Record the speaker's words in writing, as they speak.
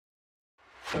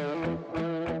This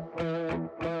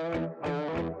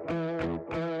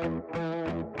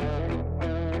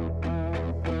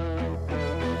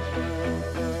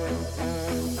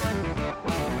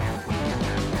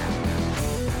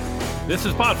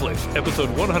is Podflix, episode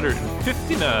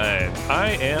 159.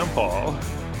 I am Paul.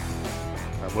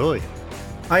 I'm Willie.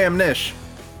 I am Nish.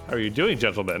 How are you doing,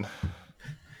 gentlemen?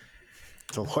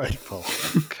 Delightful.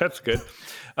 That's good.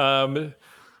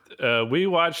 We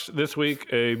watched this week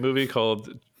a movie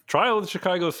called Trial of the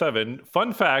Chicago 7.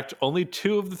 Fun fact, only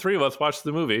 2 of the 3 of us watched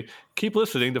the movie. Keep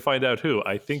listening to find out who.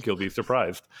 I think you'll be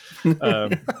surprised.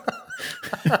 But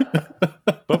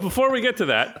before we get to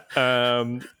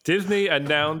that, Disney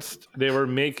announced they were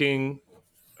making,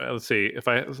 let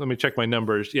me check my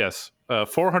numbers. Yes,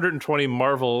 420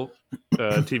 Marvel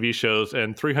TV shows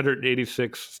and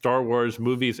 386 Star Wars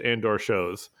movies and/or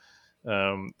shows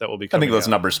that will be coming I think those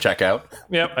out. numbers check out.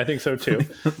 Yep, I think so too.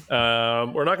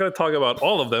 We're not going to talk about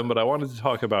all of them, but I wanted to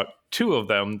talk about 2 of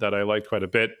them that I liked quite a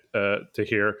bit to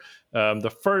hear.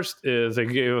 The first is they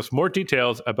gave us more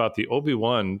details about the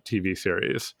Obi-Wan TV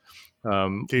series.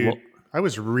 Dude, I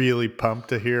was really pumped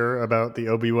to hear about the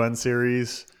Obi-Wan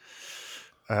series.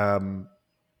 And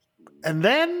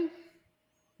then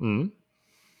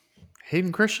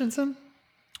Hayden Christensen?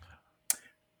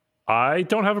 I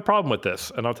don't have a problem with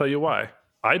this, and I'll tell you why.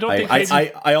 I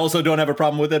also don't have a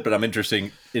problem with it, but I'm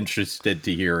interested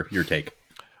to hear your take.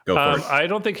 Go for it. I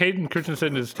don't think Hayden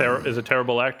Christensen is a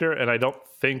terrible actor, and I don't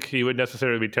think he would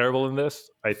necessarily be terrible in this.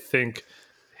 I think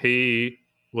he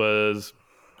was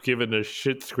given a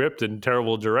shit script and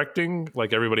terrible directing,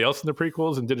 like everybody else in the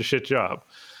prequels, and did a shit job.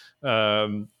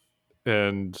 And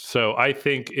so I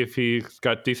think if he's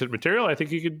got decent material, I think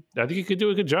he could do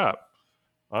a good job.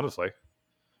 Honestly,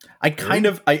 I kind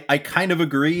of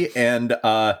agree, and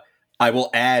I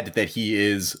will add that he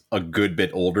is a good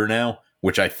bit older now,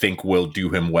 which I think will do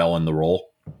him well in the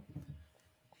role.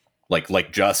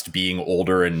 Like just being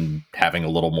older and having a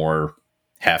little more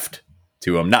heft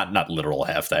to him, not literal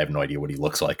heft. I have no idea what he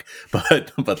looks like,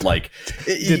 but like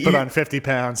did put on 50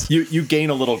 pounds. You gain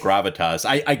a little gravitas.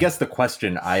 I guess the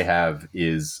question I have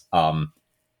is,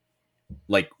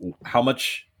 like how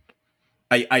much.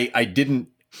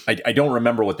 I don't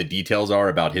remember what the details are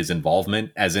about his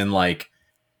involvement, as in like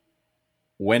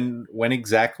when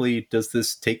exactly does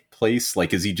this take place?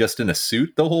 Like, is he just in a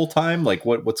suit the whole time? Like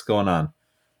what's going on?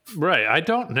 Right. I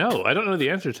don't know. I don't know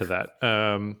the answer to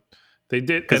that. They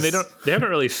did, and they haven't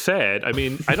really said. I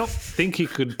mean, I don't think he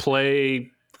could play,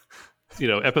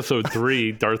 episode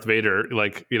 3 Darth Vader,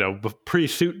 like,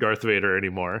 pre-suit Darth Vader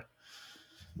anymore.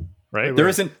 Right? There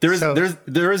isn't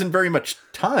very much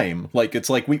time. Like, it's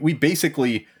like we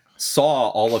basically saw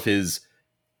all of his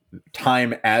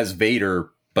time as Vader,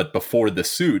 but before the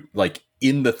suit, like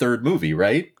in the 3rd movie,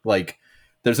 right? Like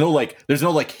there's no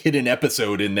hidden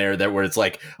episode in there where it's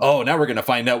like, oh, now we're gonna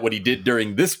find out what he did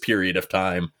during this period of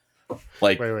time.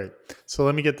 Like, wait. So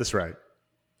let me get this right.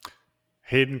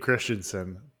 Hayden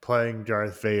Christensen playing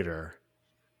Darth Vader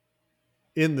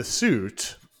in the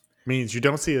suit means you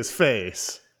don't see his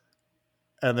face,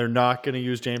 and they're not going to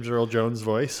use James Earl Jones'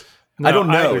 voice. No, I don't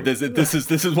know. This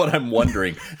is what I'm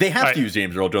wondering. They have to use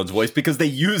James Earl Jones' voice because they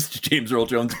used James Earl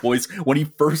Jones' voice when he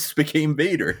first became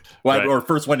Vader, or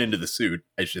first went into the suit.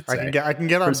 I should say. I can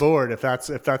get on board if that's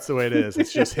the way it is.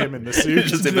 It's just him in the suit. It's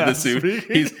just him in the suit.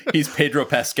 He's Pedro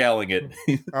Pascaling it.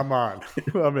 I'm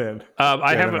in.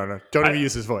 No. Don't even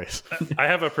use his voice. I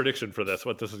have a prediction for this.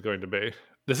 What this is going to be.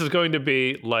 This is going to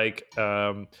be like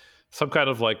some kind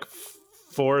of like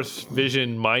Force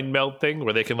vision mind meld thing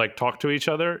where they can like talk to each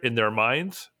other in their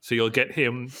minds. So you'll get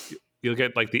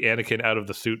like the Anakin out of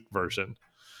the suit version.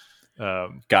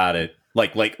 Got it.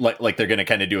 Like they're gonna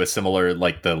kind of do a similar,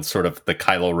 like the sort of the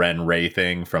Kylo Ren Rey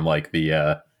thing from like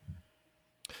the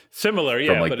similar,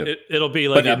 yeah, but it'll be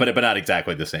like but not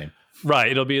exactly the same.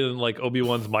 Right. It'll be in like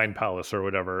Obi-Wan's mind palace or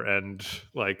whatever, and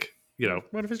like,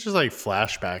 what if it's just like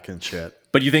flashback and shit?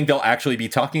 But you think they'll actually be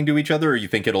talking to each other, or you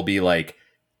think it'll be like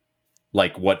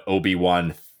what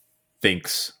Obi-Wan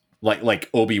thinks, like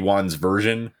Obi-Wan's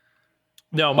version?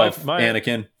 No, my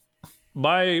Anakin.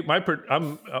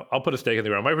 I'll put a stake in the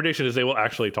ground. My prediction is they will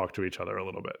actually talk to each other a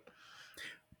little bit.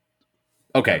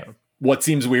 Okay. What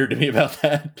seems weird to me about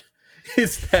that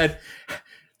is that,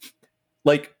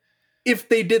 like, if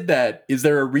they did that, is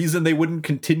there a reason they wouldn't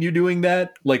continue doing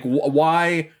that? Like,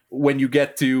 why, when you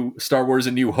get to Star Wars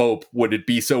A New Hope, would it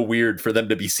be so weird for them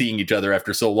to be seeing each other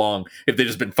after so long if they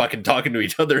just been fucking talking to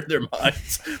each other in their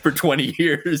minds for 20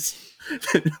 years?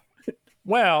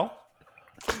 Well,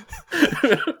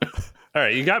 all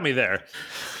right, you got me there.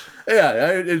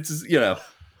 Yeah, it's,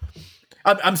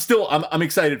 I'm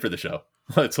excited for the show.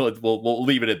 We'll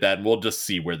leave it at that, and we'll just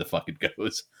see where the fuck it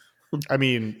goes. I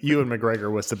mean, Ewan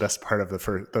McGregor was the best part of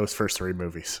those first 3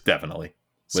 movies. Definitely.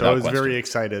 So I was very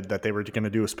excited that they were going to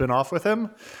do a spin-off with him.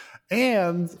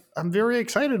 And I'm very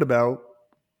excited about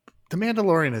The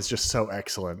Mandalorian is just so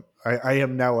excellent. I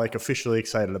am now like officially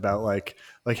excited about like,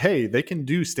 hey, they can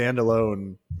do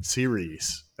standalone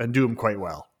series and do them quite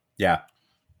well. Yeah.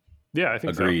 Yeah, I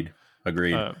think Agreed. so.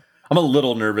 Agreed. I'm a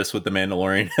little nervous with The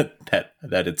Mandalorian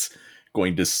that it's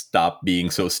going to stop being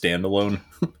so standalone.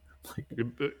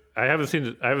 I haven't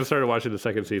started watching the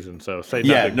second season, so say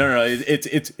yeah, nothing. no,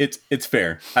 it's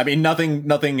fair. I mean,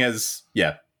 nothing has.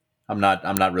 Yeah, I'm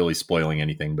not really spoiling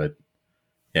anything, but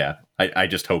yeah, I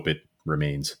just hope it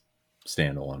remains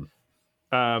standalone.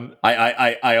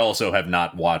 I also have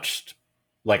not watched.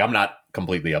 Like, I'm not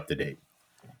completely up to date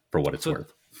for what it's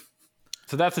worth.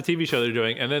 So that's the TV show they're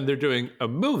doing, and then they're doing a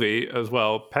movie as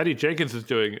well. Patty Jenkins is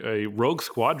doing a Rogue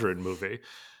Squadron movie,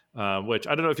 which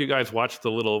I don't know if you guys watched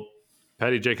the little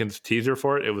Patty Jenkins teaser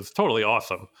for it. It was totally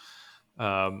awesome.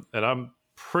 And I'm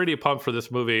pretty pumped for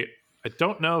this movie. I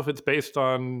don't know if it's based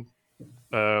on...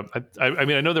 I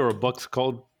mean, I know there were books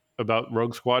called about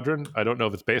Rogue Squadron. I don't know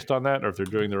if it's based on that or if they're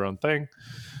doing their own thing.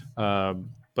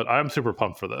 But I'm super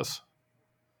pumped for this.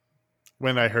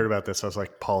 When I heard about this, I was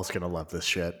like, Paul's going to love this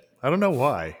shit. I don't know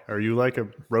why. Are you like a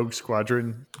Rogue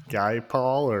Squadron guy,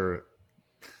 Paul, or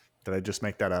did I just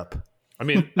make that up? I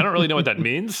mean, I don't really know what that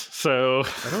means, so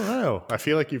I don't know. I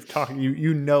feel like you've talked.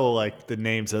 You know, like the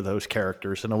names of those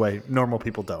characters in a way normal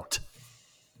people don't.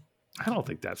 I don't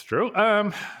think that's true.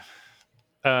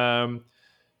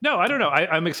 No, I don't know.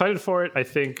 I'm excited for it. I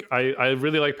think I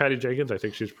really like Patty Jenkins. I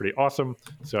think she's pretty awesome.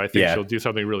 So I think she'll do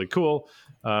something really cool.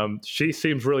 She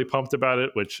seems really pumped about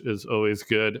it, which is always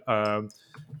good.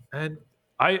 And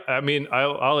I mean,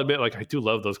 I'll admit, like, I do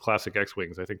love those classic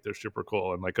X-Wings. I think they're super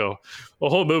cool. And like a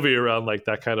whole movie around like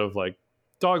that kind of like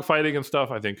dogfighting and stuff,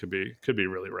 I think could be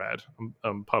really rad.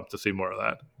 I'm pumped to see more of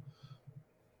that.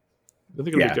 I think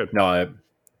it'll be good. No,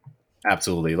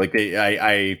 absolutely. Like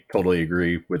I totally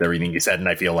agree with everything you said, and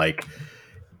I feel like,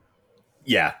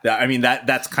 yeah, I mean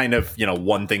that's kind of, you know,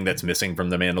 one thing that's missing from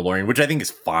The Mandalorian, which I think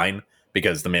is fine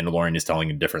because The Mandalorian is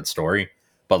telling a different story.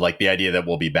 But like the idea that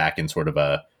we'll be back in sort of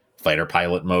a fighter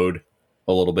pilot mode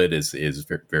a little bit is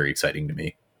very, very exciting to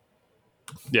me.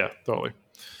 Yeah, totally.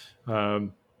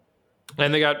 And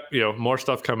they got, you know, more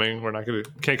stuff coming.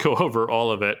 Can't go over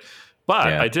all of it, but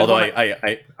I did. Although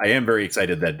I am very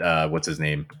excited that what's his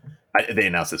name. They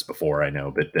announced this before, I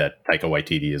know, but that Taika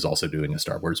Waititi is also doing a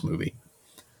Star Wars movie.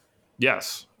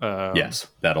 Yes. Yes,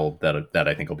 that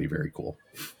I think will be very cool.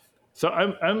 So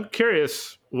I'm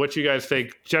curious what you guys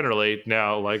think generally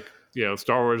now. Like, you know,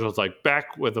 Star Wars was like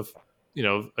back with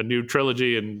a new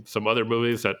trilogy and some other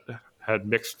movies that had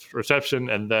mixed reception,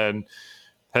 and then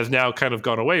has now kind of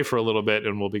gone away for a little bit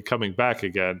and will be coming back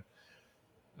again.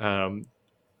 How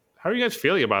are you guys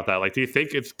feeling about that? Like, do you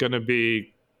think it's going to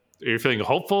be? Are you feeling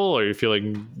hopeful? Are you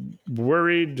feeling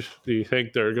worried? Do you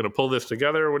think they're going to pull this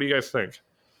together? What do you guys think?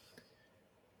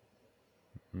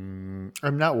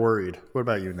 I'm not worried. What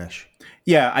about you, Nish?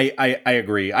 Yeah, I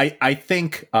agree. I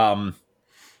think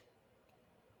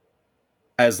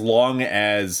as long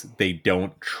as they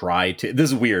don't try to, this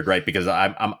is weird, right? Because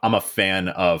I'm a fan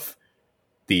of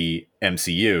the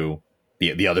MCU,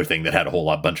 the other thing that had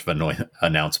a bunch of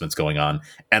announcements going on,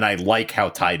 and I like how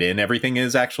tied in everything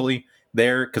is actually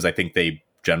there, because I think they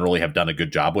generally have done a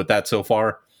good job with that so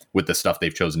far, with the stuff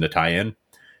they've chosen to tie in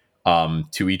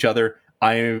to each other.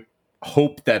 I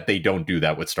hope that they don't do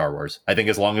that with Star Wars. I think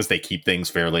as long as they keep things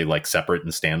fairly like separate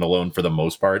and standalone for the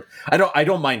most part. I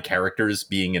don't mind characters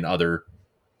being in other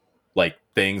like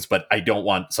things, but I don't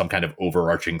want some kind of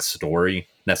overarching story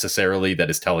necessarily that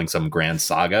is telling some grand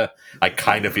saga. I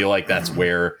kind of feel like that's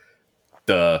where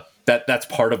that's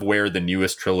part of where the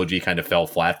newest trilogy kind of fell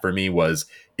flat for me, was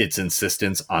its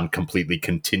insistence on completely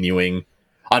continuing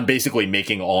on basically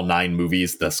making all 9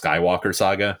 movies the Skywalker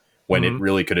saga, when it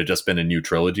really could have just been a new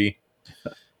trilogy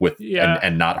with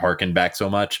and not harken back so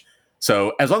much.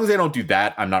 So as long as they don't do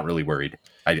that, I'm not really worried.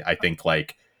 I think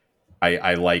like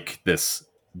I like this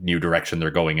new direction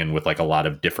they're going in with like a lot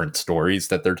of different stories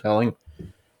that they're telling.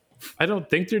 I don't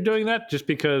think they're doing that, just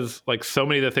because like so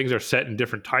many of the things are set in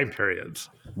different time periods.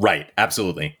 Right.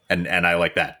 Absolutely. And I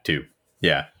like that too.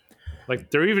 Yeah. Like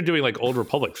they're even doing like Old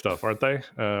Republic stuff, aren't they?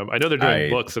 I know they're doing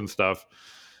books and stuff.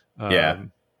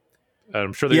 I'm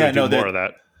sure they're going to do more of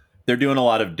that. They're doing a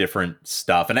lot of different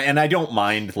stuff. And I don't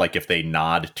mind like if they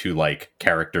nod to like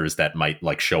characters that might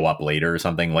like show up later or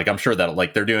something. Like I'm sure that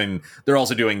like they're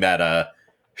also doing that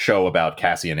show about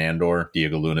Cassian Andor,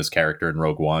 Diego Luna's character in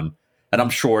Rogue One. And I'm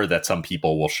sure that some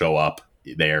people will show up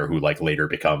there who like later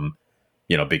become,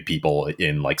 big people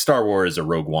in like Star Wars or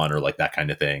Rogue One or like that kind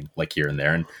of thing, like here and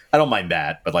there. And I don't mind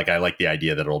that, but like I like the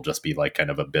idea that it'll just be like kind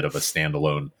of a bit of a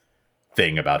standalone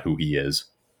thing about who he is.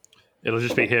 It'll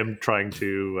just be him trying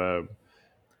to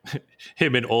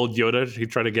him and old Yoda. He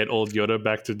tried to get old Yoda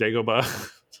back to Dagobah.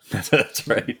 That's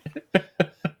right.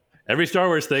 Every Star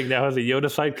Wars thing now has a Yoda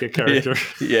sidekick character.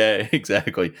 Yeah,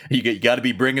 exactly. You got to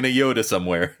be bringing a Yoda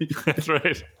somewhere. That's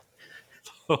right.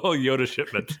 The whole Yoda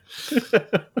shipment.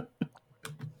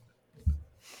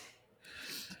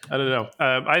 I don't know.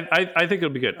 I think it'll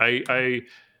be good. I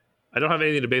don't have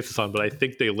anything to base this on, but I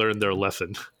think they learned their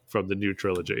lesson from the new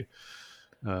trilogy.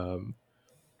 The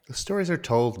stories are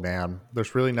told, man.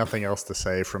 There's really nothing else to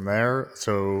say from there.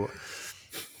 So,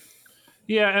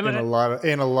 yeah, and in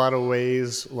a lot of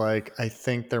ways, like I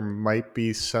think there might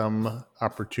be some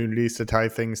opportunities to tie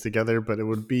things together, but it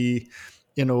would be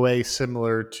in a way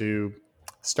similar to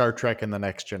Star Trek and the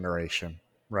Next Generation,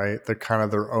 right? They're kind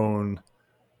of their own.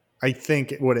 I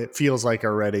think what it feels like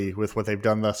already with what they've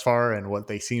done thus far and what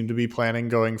they seem to be planning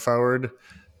going forward,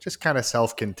 just kind of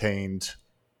self-contained,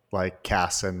 like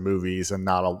casts and movies, and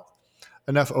not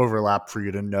enough overlap for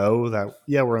you to know that,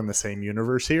 yeah, we're in the same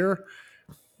universe here,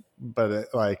 but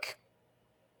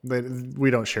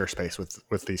we don't share space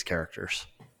with these characters,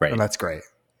 right? And that's great,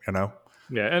 Yeah,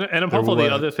 and I'm hopeful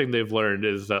the other thing they've learned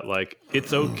is that like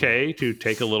it's okay to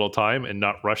take a little time and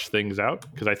not rush things out,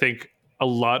 because I think a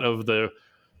lot of the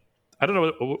I don't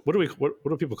know what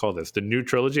do people call this? The new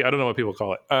trilogy? I don't know what people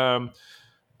call it. I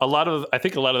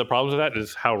think a lot of the problems with that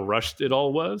is how rushed it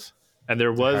all was, and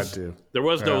there was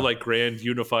no like grand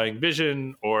unifying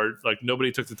vision, or like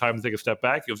nobody took the time to take a step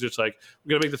back. It was just like,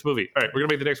 we're gonna make this movie. All right, we're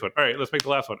gonna make the next one. All right, let's make the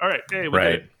last one. All right, hey, we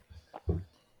did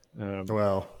it.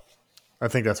 Well, I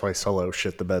think that's why Solo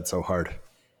shit the bed so hard.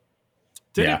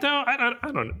 Did it though?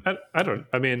 I don't.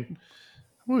 I mean,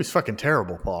 the movie's fucking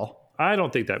terrible, Paul. I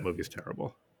don't think that movie's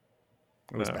terrible.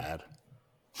 It was bad.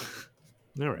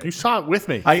 All right. You saw it with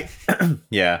me. I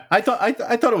thought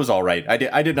it was all right.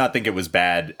 I did not think it was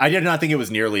bad. I did not think it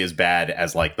was nearly as bad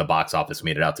as like the box office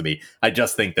made it out to be. I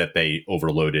just think that they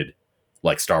overloaded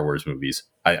like Star Wars movies.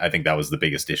 I think that was the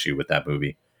biggest issue with that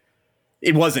movie.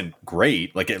 It wasn't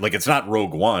great. Like it's not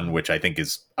Rogue One, which I think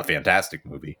is a fantastic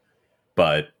movie,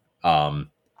 but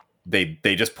they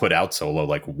just put out Solo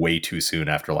like way too soon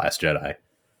after Last Jedi.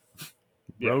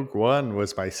 Rogue One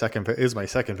is my second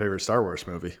favorite Star Wars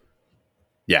movie.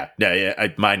 Yeah,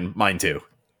 mine too.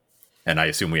 And I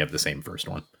assume we have the same first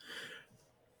one.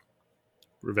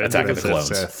 Revenge Attack of the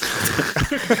Clones.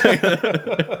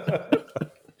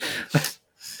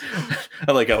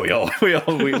 I like how we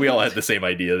all had the same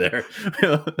idea there.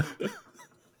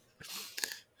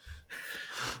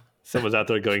 Someone's out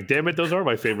there going, "Damn it, those are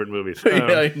my favorite movies."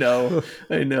 Yeah,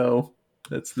 I know.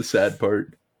 That's the sad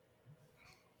part.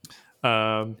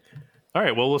 All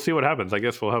right, well, we'll see what happens. I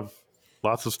guess we'll have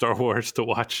lots of Star Wars to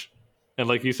watch, and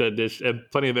like you said, there's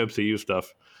plenty of MCU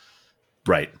stuff,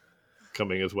 right,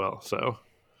 coming as well. So,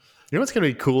 you know what's going to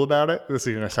be cool about it? This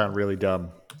is going to sound really dumb.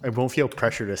 I won't feel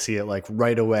pressure to see it like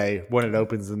right away when it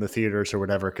opens in the theaters or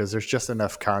whatever, because there's just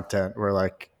enough content where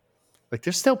like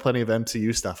there's still plenty of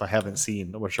MCU stuff I haven't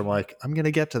seen, which I'm like, I'm going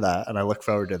to get to that, and I look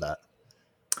forward to that.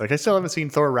 Like I still haven't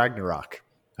seen Thor Ragnarok.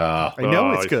 I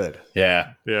know it's good.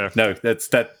 Yeah. No, that's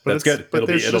good. But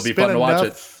It'll be fun to watch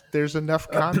it. There's enough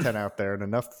content out there and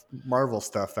enough Marvel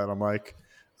stuff that I'm like,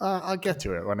 I'll get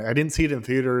to it. When I didn't see it in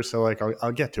theaters, so like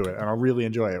I'll get to it and I'll really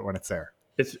enjoy it when it's there.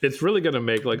 It's really going to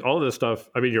make like all this stuff.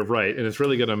 I mean, you're right, and it's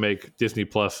really going to make Disney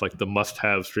Plus like the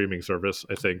must-have streaming service,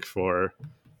 I think, for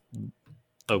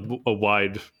a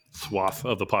wide swath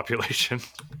of the population.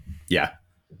 Yeah,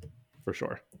 for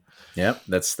sure. Yep,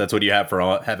 that's what you have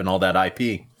for having all that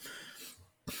IP.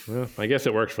 Well, I guess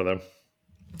it works for them.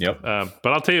 Yep. But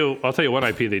I'll tell you one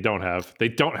IP they don't have. They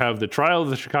don't have The Trial of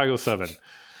the Chicago 7.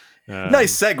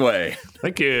 Nice segue.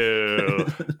 Thank you.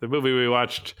 The movie we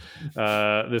watched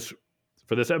for this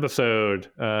episode,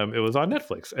 it was on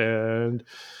Netflix. And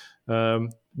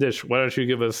Dish, why don't you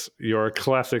give us your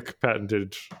classic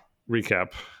patented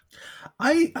recap?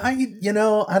 I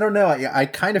don't know. I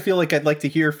kind of feel like I'd like to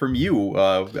hear from you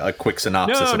a quick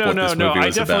synopsis of what this movie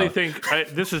was about. I definitely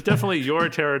think this is definitely your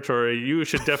territory. You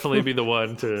should definitely be the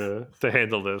one to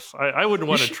handle this. I wouldn't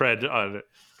want to tread on it.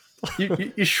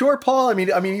 You sure, Paul? I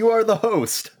mean, you are the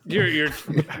host. You're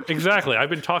exactly. I've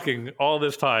been talking all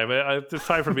this time. It's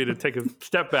time for me to take a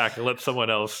step back and let someone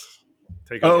else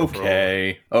take over.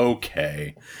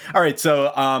 Okay. All right.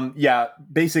 So,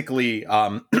 basically,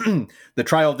 The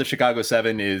Trial of the Chicago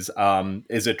 7 is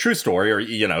a true story, or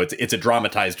it's a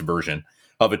dramatized version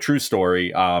of a true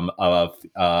story of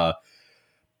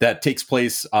that takes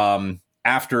place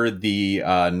after the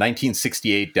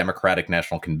 1968 Democratic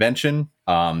National Convention.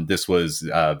 This was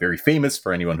very famous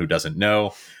for anyone who doesn't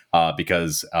know,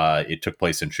 because it took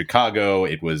place in Chicago.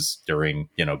 It was during,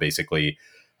 basically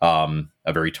a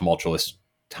very tumultuous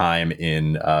time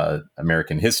in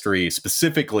American history.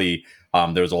 Specifically,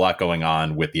 there was a lot going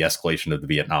on with the escalation of the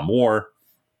Vietnam War.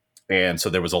 And so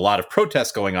there was a lot of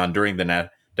protests going on during the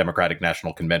Democratic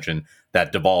National Convention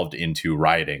that devolved into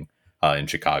rioting in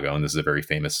Chicago. And this is a very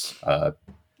famous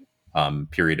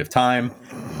period of time.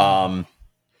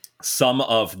 Some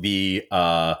of the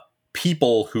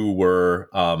people who were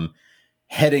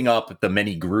heading up the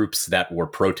many groups that were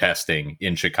protesting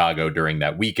in Chicago during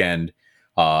that weekend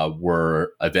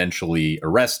were eventually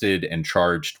arrested and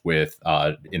charged with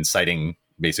inciting,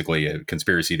 basically a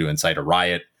conspiracy to incite a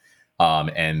riot.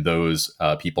 And those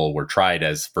people were tried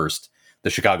as first the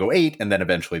Chicago 8 and then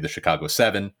eventually the Chicago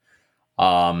 7.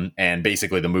 And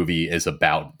basically the movie is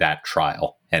about that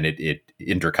trial, and it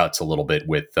intercuts a little bit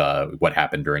with what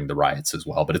happened during the riots as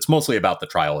well. But it's mostly about the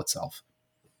trial itself.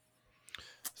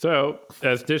 So,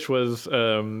 as Dish was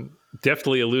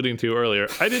deftly alluding to earlier,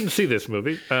 I didn't see this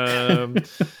movie.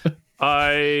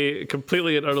 I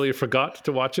completely and utterly forgot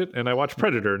to watch it, and I watched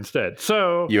Predator instead.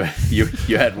 So you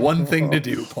had one thing to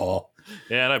do, Paul.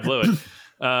 Yeah, and I blew it.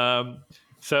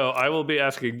 So I will be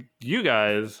asking you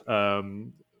guys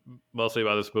mostly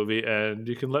about this movie, and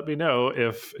you can let me know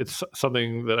if it's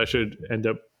something that I should end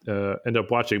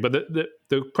up watching. But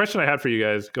the question I had for you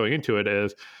guys going into it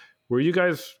is, were you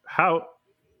guys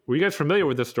familiar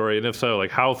with this story, and if so,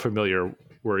 like how familiar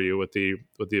were you with the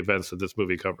events that this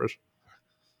movie covers?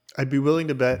 I'd be willing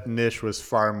to bet Nish was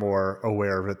far more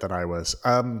aware of it than I was.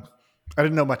 I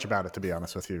didn't know much about it, to be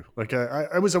honest with you. Like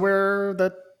I was aware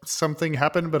that something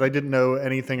happened, but I didn't know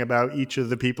anything about each of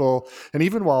the people. And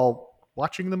even while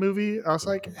watching the movie, I was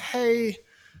like, "Hey,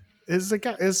 is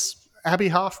Abby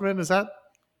Hoffman? Is that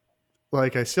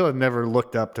like?" I still had never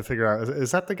looked up to figure out,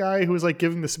 is that the guy who was like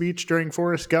giving the speech during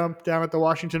Forrest Gump down at the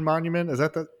Washington Monument? Is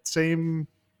that the same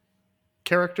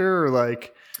character, or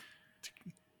like?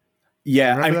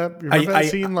 Yeah, remember that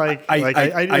scene?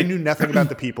 I knew nothing about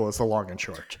the people. It's the long and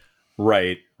short.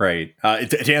 Right.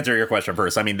 To answer your question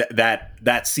first, I mean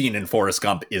that scene in Forrest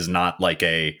Gump is not like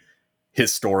a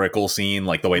historical scene,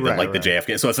 like the way that the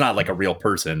JFK. So it's not like a real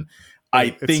person.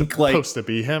 It's supposed to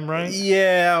be him, right?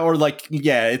 Yeah, or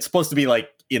it's supposed to be like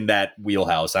in that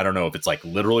wheelhouse. I don't know if it's like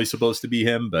literally supposed to be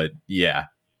him, but yeah,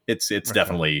 it's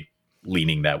definitely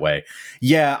leaning that way.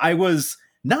 Yeah, I was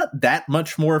not that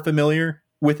much more familiar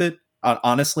with it.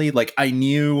 Honestly, like I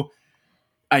knew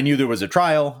there was a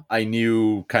trial. I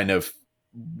knew kind of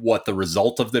what the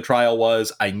result of the trial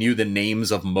was. I knew the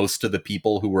names of most of the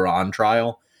people who were on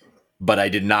trial, but I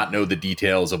did not know the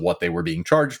details of what they were being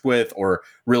charged with, or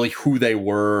really who they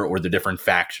were, or the different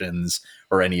factions,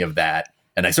 or any of that.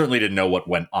 And I certainly didn't know what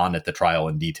went on at the trial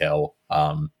in detail.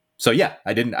 So yeah,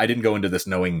 I didn't go into this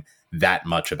knowing that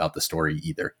much about the story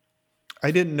either. I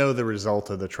didn't know the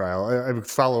result of the trial. I have a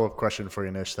follow-up question for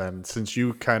you, Nish, then, since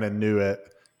you kind of knew it.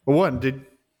 Well, one,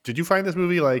 did you find this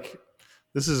movie like,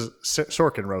 this is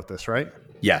Sorkin wrote this, right?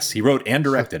 Yes, he wrote and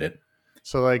directed it.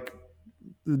 So like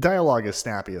the dialogue is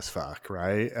snappy as fuck,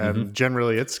 right? And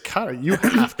generally it's kind of, you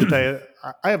have to pay it.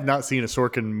 I have not seen a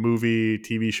Sorkin movie,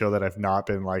 TV show that I've not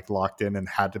been like locked in and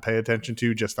had to pay attention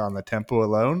to just on the tempo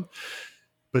alone.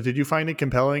 But did you find it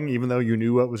compelling, even though you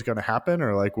knew what was going to happen,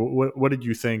 or like what did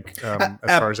you think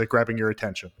as far as like grabbing your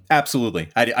attention? Absolutely,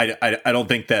 I don't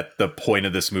think that the point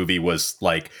of this movie was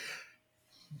like,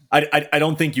 I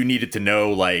don't think you needed to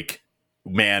know like,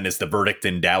 man, is the verdict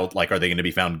in doubt? Like, are they going to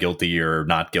be found guilty or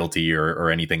not guilty or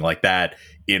anything like that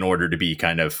in order to be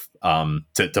kind of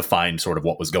to find sort of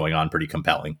what was going on pretty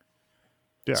compelling.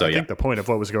 Yeah, so I think the point of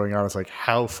what was going on is like,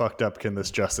 how fucked up can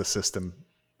this justice system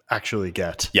actually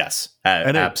get? Yes,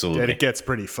 absolutely. And it gets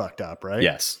pretty fucked up, right?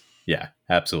 Yes. Yeah,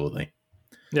 absolutely.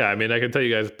 Yeah, I mean, I can tell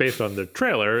you guys, based on the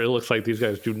trailer, it looks like these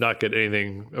guys do not get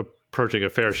anything approaching a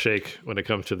fair shake when it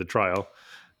comes to the trial.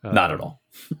 Not at all.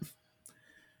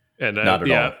 And not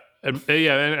at all. And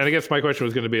I guess my question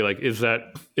was going to be like, is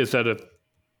that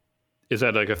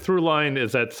like a through line?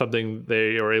 Is that something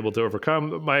they are able to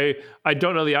overcome? I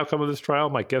don't know the outcome of this trial.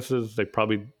 My guess is they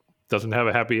probably doesn't have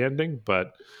a happy ending,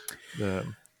 but.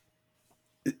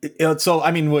 So,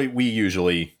 I mean, we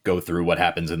usually go through what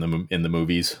happens in the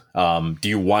movies. Do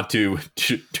you want to?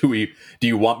 Do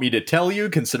you want me to tell you,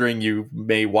 considering you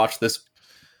may watch this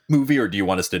movie, or do you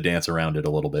want us to dance around it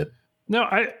a little bit? No,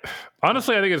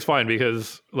 honestly, I think it's fine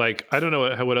because, like, I don't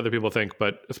know what other people think,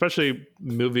 but especially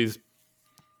movies,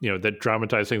 that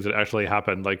dramatize things that actually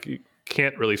happen. Like,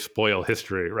 can't really spoil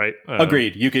history, right?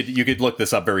 Agreed. You could look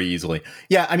this up very easily.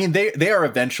 Yeah, I mean they are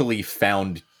eventually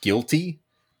found guilty,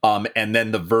 and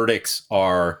then the verdicts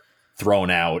are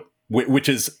thrown out, which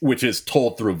is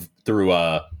told through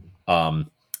a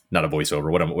not a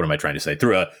voiceover. What am I trying to say?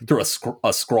 Through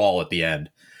a scrawl at the end.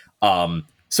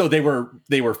 So they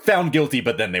were found guilty,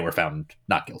 but then they were found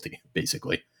not guilty,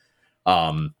 basically.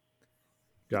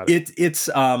 Got it. It's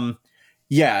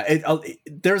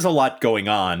there's a lot going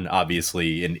on,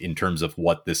 obviously, in terms of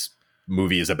what this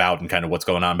movie is about and kind of what's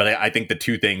going on. But I think the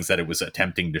two things that it was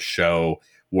attempting to show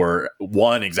were,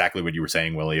 one, exactly what you were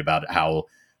saying, Willie, about how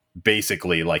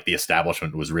basically like the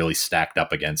establishment was really stacked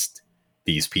up against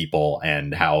these people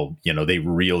and how, they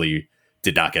really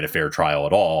did not get a fair trial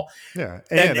at all. Yeah.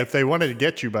 And if they wanted to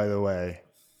get you, by the way,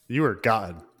 you were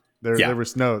gone. There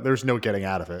was no getting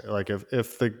out of it. Like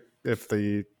if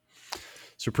the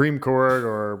Supreme Court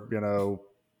or,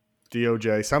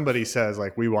 DOJ, somebody says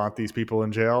like, we want these people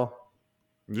in jail,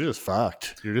 you're just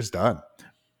fucked. You're just done.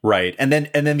 Right. And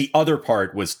then the other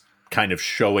part was kind of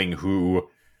showing who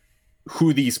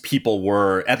these people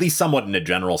were, at least somewhat in a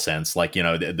general sense. Like,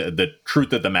 the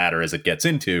truth of the matter as it gets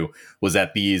into was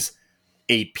that these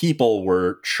 8 people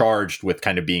were charged with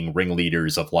kind of being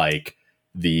ringleaders of like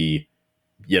the,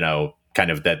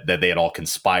 kind of that they had all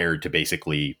conspired to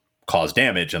basically cause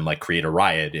damage and like create a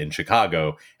riot in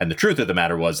Chicago. And the truth of the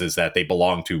matter is that they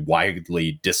belonged to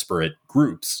widely disparate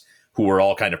groups who were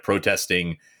all kind of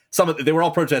protesting. They were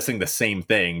all protesting the same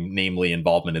thing, namely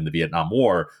involvement in the Vietnam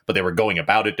War, but they were going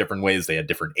about it different ways. They had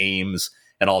different aims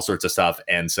and all sorts of stuff.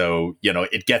 And so,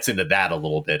 it gets into that a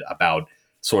little bit about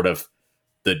sort of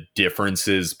the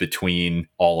differences between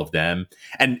all of them.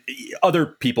 And other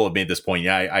people have made this point.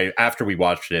 Yeah, I after we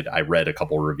watched it, I read a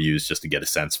couple of reviews just to get a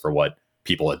sense for what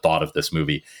people had thought of this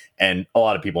movie. And a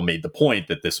lot of people made the point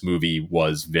that this movie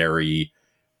was very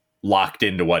locked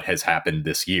into what has happened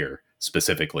this year,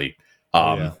 specifically.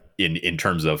 In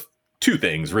terms of two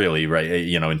things, really, right?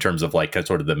 In terms of like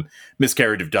sort of the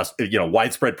miscarriage of justice,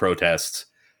 widespread protests,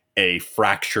 a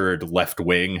fractured left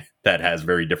wing that has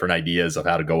very different ideas of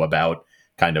how to go about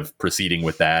kind of proceeding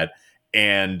with that,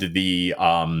 and the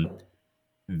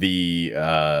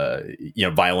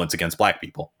violence against Black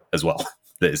people as well.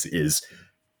 This is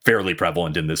fairly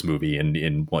prevalent in this movie, and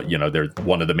in they're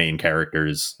one of the main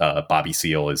characters. Bobby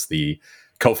Seale is the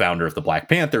co-founder of the Black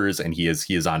Panthers, and he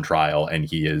is on trial, and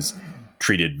he is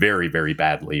treated very, very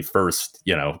badly. First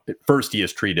he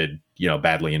is treated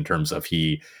badly in terms of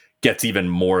he gets even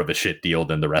more of a shit deal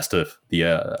than the rest of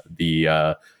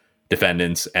the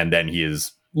defendants, and then he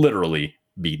is literally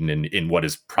beaten in what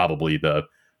is probably the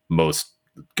most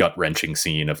gut-wrenching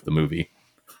scene of the movie.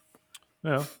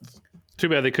 Well, too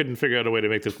bad they couldn't figure out a way to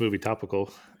make this movie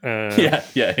topical. Yeah,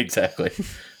 exactly.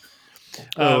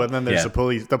 And then there's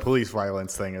the police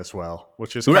violence thing as well,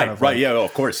 which is kind of right. Yeah,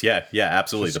 of course. Yeah,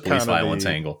 absolutely. The police violence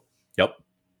angle. Yep.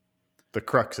 The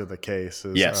crux of the case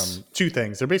is two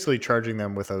things. They're basically charging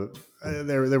them with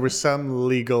there was some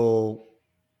legal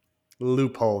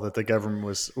loophole that the government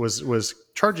was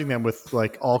charging them with,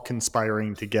 like all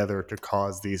conspiring together to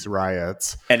cause these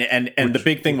riots. And the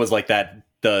big thing was like that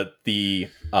the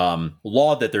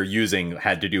law that they're using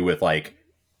had to do with like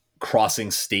crossing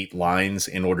state lines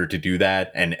in order to do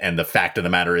that, and the fact of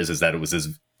the matter is that it was this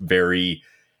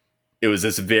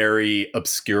very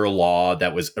obscure law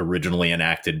that was originally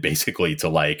enacted basically to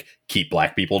like keep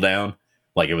Black people down.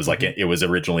 Like it was like it was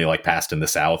originally like passed in the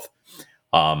South,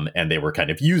 and they were kind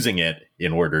of using it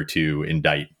in order to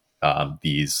indict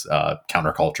these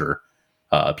counterculture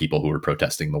people who were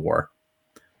protesting the war.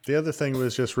 The other thing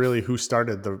was just really who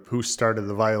started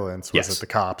the violence. Was it the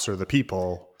cops or the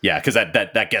people? Yeah, because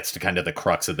that gets to kind of the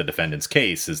crux of the defendant's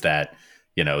case, is that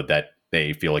that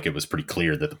they feel like it was pretty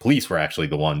clear that the police were actually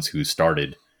the ones who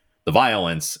started the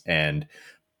violence, and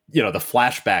the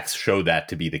flashbacks show that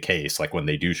to be the case. Like when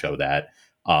they do show that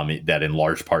that in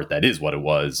large part that is what it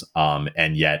was,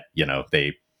 and yet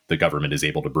the government is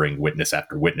able to bring witness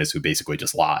after witness who basically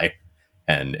just lie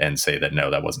and say that no,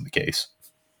 that wasn't the case.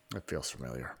 It feels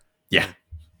familiar. Yeah,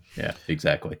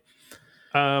 exactly.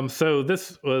 So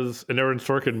this was an Aaron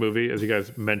Sorkin movie, as you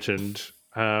guys mentioned.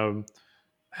 How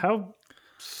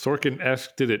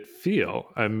Sorkin-esque did it feel?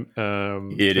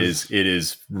 It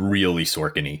is really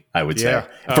Sorkin-y, I would say.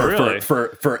 Really?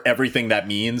 For everything that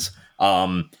means.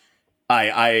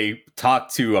 I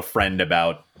talked to a friend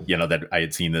about that I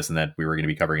had seen this and that we were going to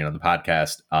be covering it on the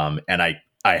podcast. And I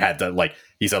had to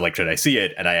he said should I see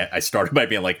it? And I started by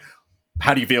being like,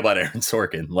 how do you feel about Aaron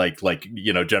Sorkin?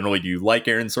 Generally, do you like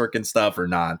Aaron Sorkin stuff or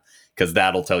not? Because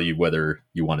that'll tell you whether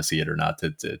you want to see it or not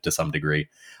to some degree.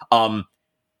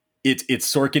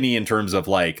 it's Sorkin-y in terms of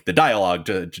like the dialogue,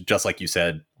 just like you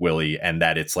said, Willie, and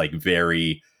that it's like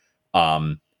very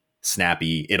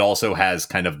snappy. It also has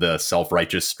kind of the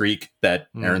self-righteous streak that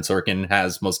Aaron Sorkin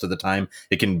has most of the time.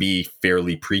 It can be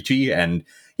fairly preachy, and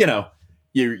you know,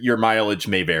 your mileage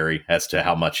may vary as to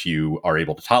how much you are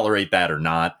able to tolerate that or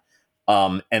not.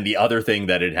 And the other thing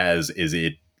that it has is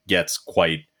it gets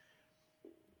quite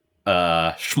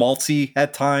schmaltzy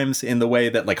at times in the way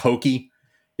that, like, hokey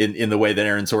in the way that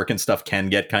Aaron Sorkin stuff can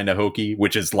get kind of hokey,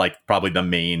 which is like probably the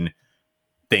main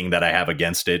thing that I have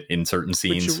against it in certain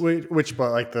scenes. Which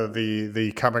but like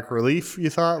the comic relief, you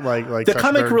thought, like the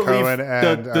comic relief, Cohen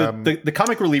and the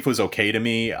comic relief was okay to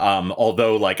me.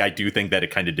 Although like I do think that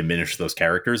it kind of diminished those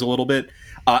characters a little bit.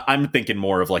 I'm thinking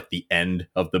more of like the end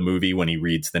of the movie when he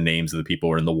reads the names of the people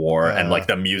who are in the war and like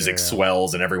the music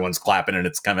swells and everyone's clapping and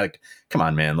it's kind of like, come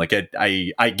on, man. Like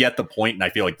I get the point, and I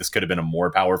feel like this could have been a more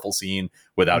powerful scene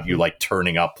without you like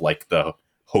turning up like the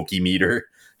hokey meter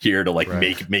here to like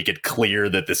make it clear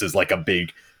that this is like a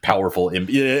big powerful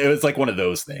it was like one of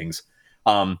those things.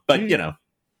 But you know,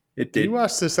 do you watch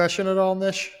Succession at all,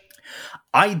 Nish?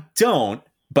 I don't,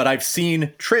 but I've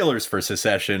seen trailers for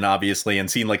Succession, obviously, and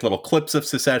seen like little clips of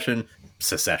Succession,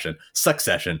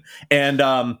 and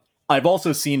I've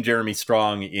also seen Jeremy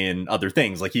Strong in other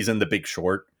things. Like he's in The Big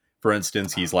Short, for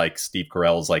instance. He's like Steve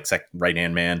Carell's like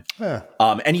right-hand man.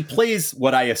 And he plays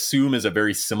what I assume is a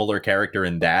very similar character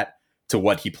in that to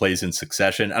what he plays in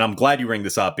Succession. And I'm glad you bring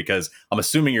this up because I'm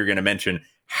assuming you're going to mention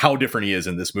how different he is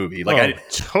in this movie. Like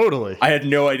totally. I had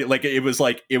no idea. Like it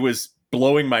was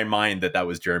blowing my mind that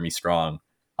was Jeremy Strong.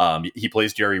 He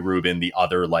plays Jerry Rubin, the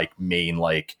other like main,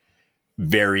 like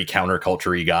very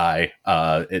counterculture-y guy,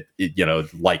 you know,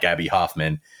 like Abby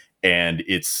Hoffman. And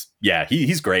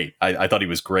he's great. I thought he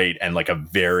was great, and like a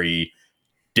very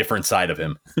different side of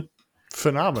him.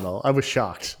 Phenomenal. I was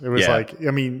shocked. It was like,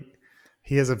 I mean,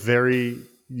 he has a very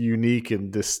unique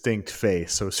and distinct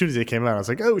face. So as soon as he came out, I was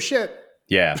like, oh shit.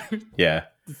 Yeah. Yeah.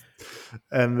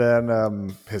 And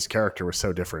then his character was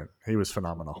so different. He was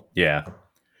phenomenal. Yeah.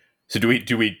 So do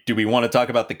we want to talk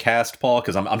about the cast, Paul?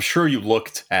 Because I'm sure you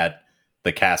looked at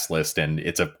the cast list, and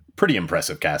it's a pretty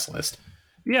impressive cast list.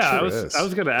 Yeah, sure I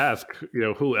was going to ask, you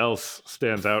know, who else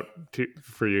stands out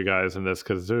for you guys in this?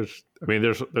 Because there's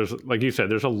like you said,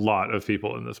 there's a lot of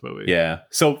people in this movie. Yeah.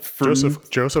 So for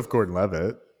Joseph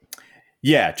Gordon-Levitt.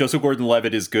 Yeah, Joseph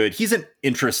Gordon-Levitt is good. He's an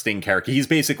interesting character. He's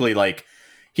basically like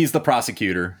he's the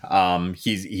prosecutor.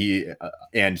 He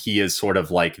is sort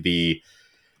of like the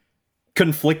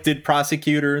conflicted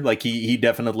prosecutor. Like he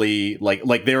definitely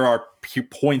like there are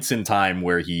points in time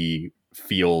where he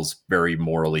feels very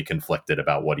morally conflicted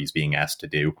about what he's being asked to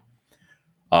do.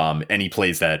 And he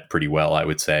plays that pretty well, I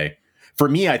would say. For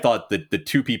me, I thought that the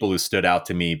two people who stood out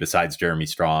to me besides Jeremy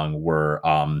Strong were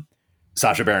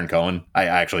Sacha Baron Cohen. I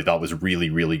actually thought was really,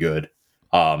 really good.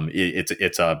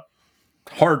 It's a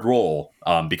hard role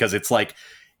because it's like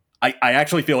I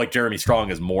actually feel like Jeremy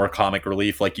Strong is more comic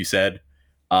relief, like you said,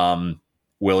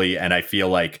 Willie, and I feel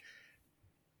like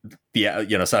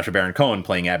Sacha Baron Cohen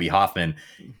playing Abby Hoffman,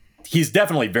 he's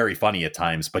definitely very funny at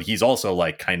times, but he's also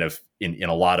like kind of in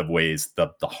a lot of ways the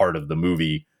heart of the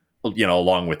movie, you know,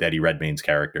 along with Eddie Redmayne's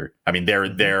character. I mean,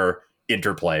 their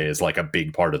interplay is like a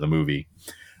big part of the movie.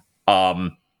 I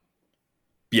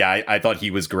thought he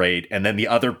was great. And then the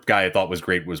other guy I thought was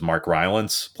great was Mark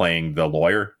Rylance playing the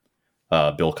lawyer,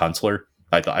 Bill Kunstler.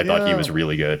 I thought he was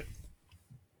really good.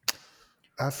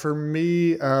 For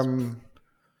me,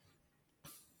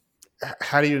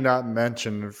 how do you not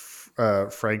mention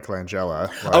Frank Langella?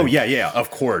 Like,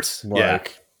 of course.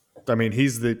 I mean,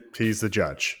 he's the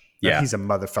judge. Yeah, he's a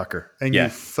motherfucker, and you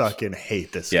fucking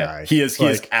hate this guy. He is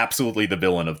absolutely the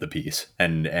villain of the piece,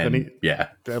 and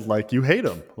like you hate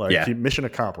him. Like mission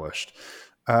accomplished.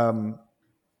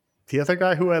 The other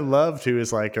guy who I loved, who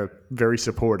is like a very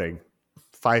supporting,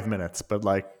 5 minutes, but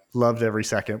like loved every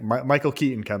second. Michael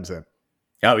Keaton comes in.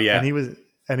 Oh yeah,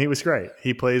 and he was great.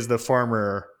 He plays the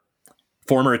former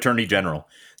attorney general.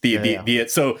 The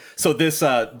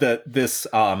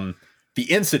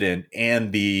incident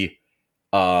and the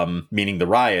meaning the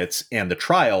riots and the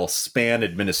trial span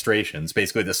administrations.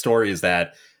 Basically, the story is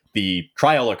that the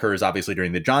trial occurs obviously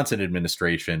during the Johnson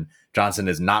administration. Johnson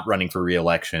is not running for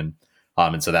re-election.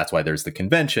 And so that's why there's the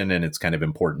convention, and it's kind of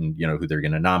important, you know, who they're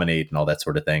going to nominate and all that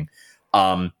sort of thing.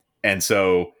 And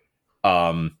so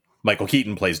Michael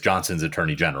Keaton plays Johnson's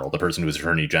attorney general, the person who was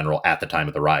attorney general at the time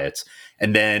of the riots.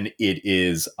 And then it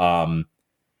is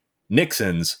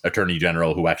Nixon's attorney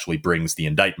general who actually brings the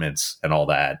indictments and all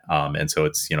that. And so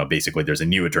it's, you know, basically there's a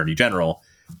new attorney general,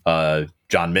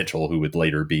 John Mitchell, who would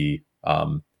later be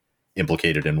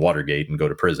implicated in Watergate and go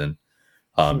to prison.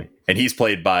 And he's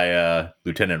played by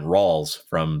Lieutenant Rawls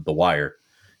from The Wire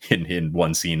in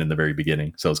one scene in the very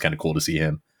beginning. So it's kind of cool to see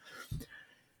him.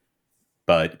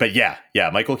 But yeah,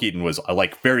 Michael Keaton was a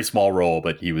very small role,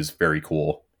 but he was very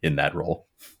cool in that role.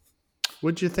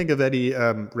 What'd you think of Eddie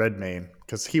Redmayne?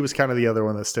 Because he was kind of the other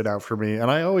one that stood out for me.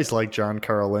 And I always liked John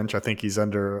Carroll Lynch. I think he's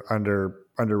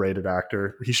underrated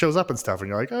actor. He shows up and stuff, and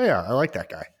you're like, oh yeah, I like that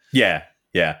guy. Yeah.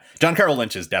 John Carroll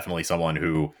Lynch is definitely someone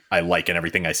who I like in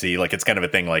everything I see. Like, it's kind of a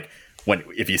thing. Like,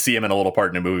 if you see him in a little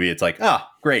part in a movie, it's like,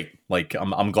 great. Like,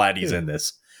 I'm glad he's in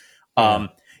this. Yeah,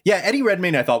 Eddie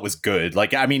Redmayne I thought was good.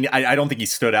 Like, I mean, I don't think he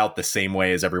stood out the same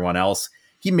way as everyone else.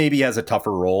 He maybe has a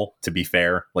tougher role, to be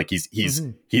fair. Like, he's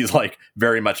like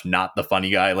very much not the funny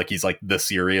guy. Like, he's like the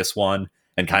serious one,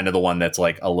 and kind of the one that's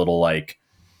like a little like,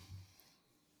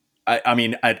 I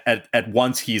mean, at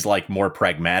once he's like more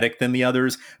pragmatic than the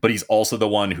others, but he's also the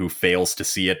one who fails to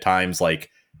see at times like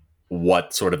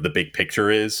what sort of the big picture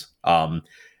is. A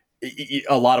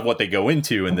lot of what they go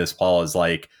into in this, Paul, is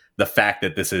like the fact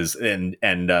that this is, and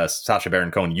Sacha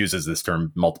Baron Cohen uses this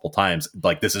term multiple times,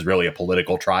 like this is really a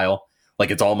political trial. Like,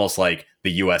 it's almost like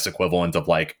the U.S. equivalent of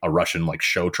like a Russian like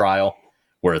show trial,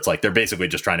 where it's like they're basically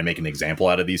just trying to make an example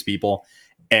out of these people.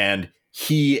 And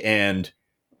he and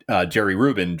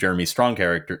Jeremy Strong's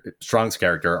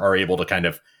character are able to kind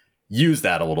of use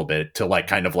that a little bit to like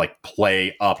kind of like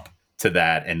play up to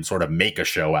that and sort of make a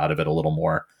show out of it a little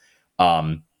more.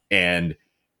 And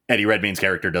Eddie Redmayne's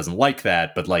character doesn't like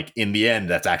that, but like in the end,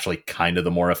 that's actually kind of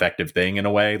the more effective thing in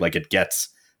a way. Like, it gets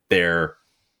their,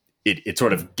 it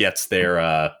sort of gets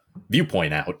their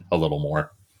viewpoint out a little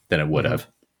more than it would have.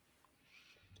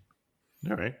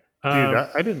 All right,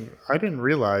 dude. I didn't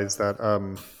realize that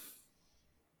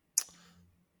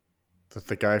that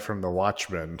the guy from The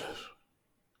Watchmen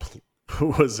who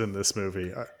was in this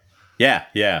movie.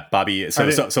 Yeah, Bobby.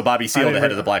 So Bobby Seale, the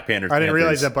head of the Black Panther. I didn't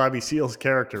realize that Bobby Seale's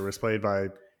character was played by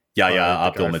Yahya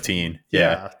Abdul-Mateen.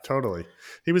 Yeah, totally.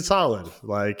 He was solid.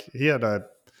 Like, he had a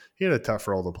tough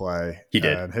role to play. He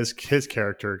did, and his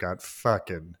character got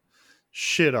fucking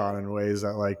shit on in ways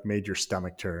that like made your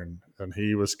stomach turn. And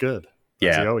he was good.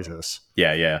 As he always is.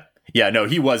 Yeah. No,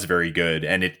 he was very good,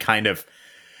 and it kind of,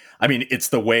 I mean, it's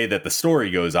the way that the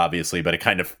story goes, obviously, but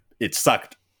it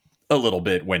sucked a little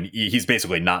bit when he's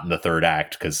basically not in the third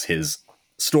act, because his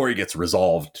story gets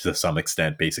resolved to some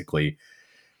extent, basically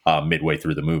midway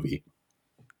through the movie.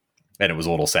 And it was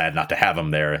a little sad not to have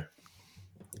him there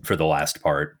for the last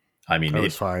part. I mean, it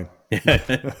was fine.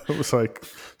 It was like,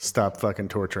 stop fucking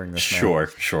torturing this man.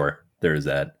 Sure. There's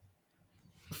that.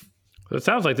 It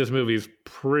sounds like this movie's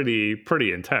pretty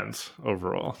intense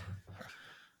overall.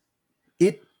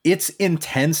 It's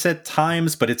intense at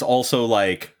times, but it's also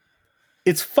like,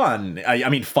 it's fun. I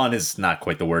mean, fun is not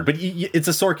quite the word, but it's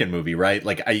a Sorkin movie, right?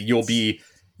 Like, you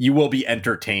will be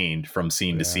entertained from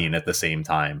scene to scene at the same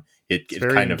time. It's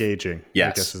very kind engaging. Of,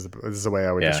 yes, I guess is the way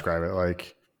I would describe it.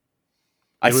 Like,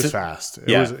 it was fast.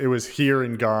 It was here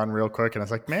and gone real quick, and I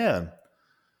was like, man,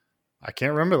 I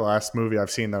can't remember the last movie I've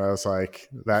seen that I was like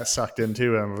that sucked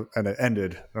into and it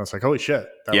ended. And I was like, holy shit,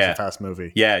 that was a fast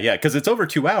movie. Yeah, because it's over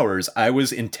 2 hours. I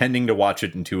was intending to watch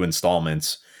it in 2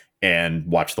 installments and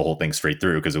watch the whole thing straight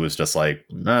through, because it was just like,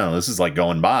 no, this is like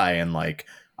going by, and like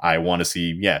I want to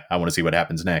see what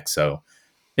happens next. So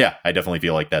yeah, I definitely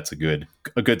feel like that's a good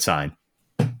sign.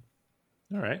 All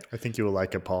right. I think you will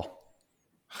like it, Paul.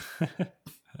 All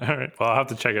right. Well, I'll have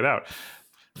to check it out.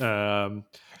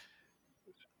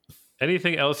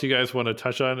 Anything else you guys want to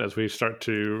touch on as we start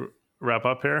to wrap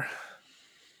up here?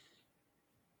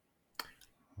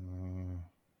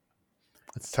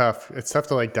 It's tough. It's tough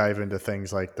to like dive into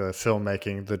things like the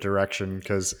filmmaking, the direction,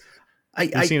 because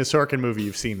you've seen a Sorkin movie,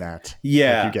 you've seen that.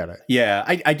 Yeah, like, you get it. Yeah,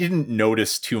 I didn't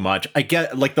notice too much. I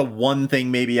get like the one thing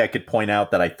maybe I could point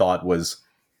out that I thought was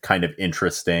kind of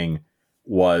interesting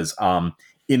was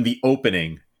in the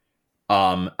opening.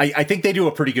 I think they do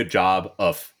a pretty good job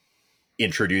of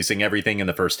introducing everything in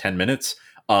the first 10 minutes.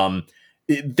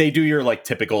 They do your like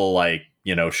typical like,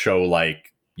 show like,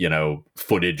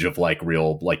 footage of like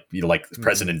real like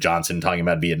President Johnson talking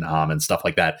about Vietnam and stuff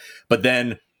like that. But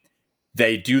then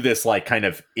they do this like kind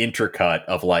of intercut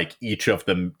of like each of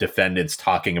the defendants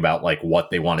talking about like what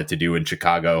they wanted to do in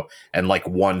Chicago, and like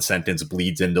one sentence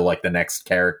bleeds into like the next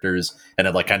characters, and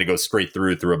it like kind of goes straight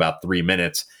through about 3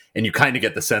 minutes, and you kind of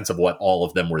get the sense of what all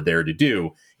of them were there to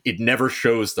do. It never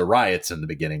shows the riots in the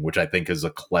beginning, which I think is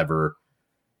a clever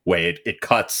way. It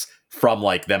cuts from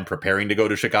like them preparing to go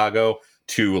to Chicago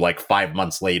to like 5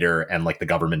 months later and like the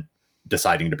government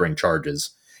deciding to bring charges.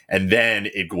 And then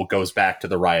it goes back to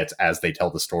the riots as they tell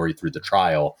the story through the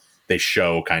trial. They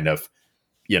show kind of,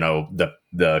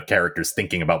 the characters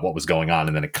thinking about what was going on,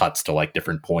 and then it cuts to like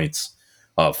different points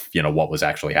of what was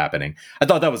actually happening. I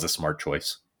thought that was a smart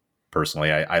choice.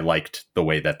 Personally, I liked the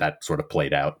way that sort of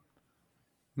played out.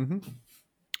 Mm-hmm.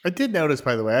 I did notice,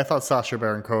 by the way, I thought Sacha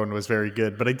Baron Cohen was very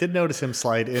good, but I did notice him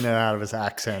slide in and out of his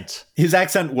accent. His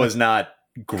accent was not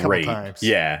great. Times.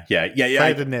 Yeah. I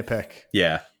had to nitpick.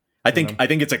 Yeah. I think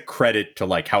it's a credit to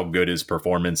like how good his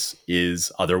performance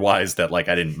is otherwise that like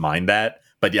I didn't mind that.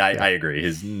 But yeah, I agree.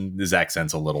 His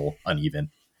accent's a little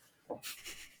uneven.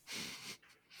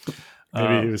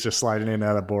 Maybe he was just sliding in and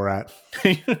out of Borat.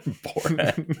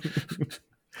 Borat.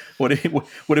 What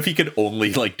if he could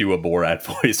only like do a Borat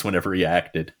voice whenever he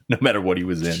acted, no matter what he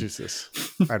was in? Jesus.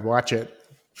 I'd watch it.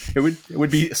 It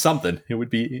would be something. It would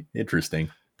be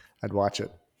interesting. I'd watch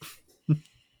it.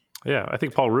 Yeah, I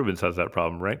think Paul Rubens has that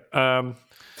problem, right?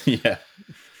 Yeah.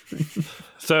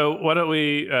 So why don't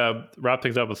we wrap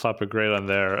things up with Slap a Grade on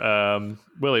there?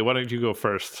 Willie, why don't you go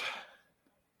first?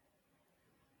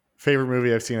 Favorite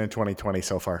movie I've seen in 2020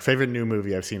 so far. Favorite new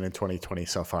movie I've seen in 2020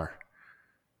 so far.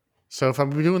 So if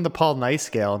I'm doing the Paul Nice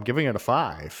scale, I'm giving it a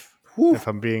 5. Whew. If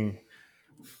I'm being...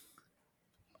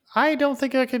 I don't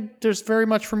think I could... There's very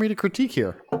much for me to critique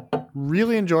here.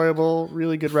 Really enjoyable,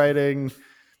 really good writing,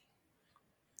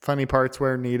 funny parts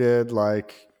where needed.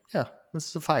 Like, yeah, this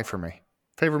is a 5 for me.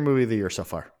 Favorite movie of the year so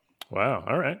far. Wow,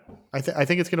 all right. I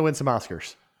think it's going to win some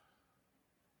Oscars.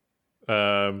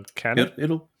 Can it?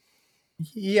 It'll...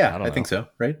 Yeah, I think so,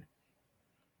 right?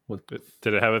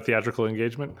 Did it have a theatrical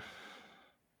engagement?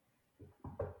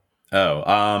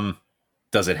 Oh,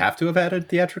 does it have to have had a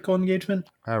theatrical engagement?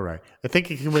 All right. I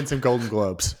think it can win some Golden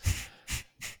Globes.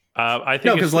 I think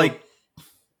no, because like,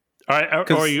 all right,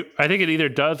 or I think it either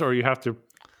does or you have to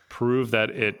prove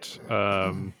that it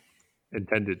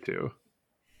intended to,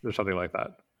 or something like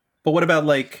that. But what about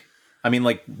like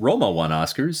Roma won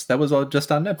Oscars? That was all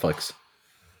just on Netflix.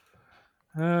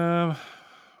 Well,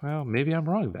 maybe I'm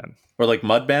wrong then. Or like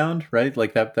Mudbound, right?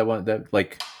 Like that one that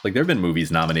like there've been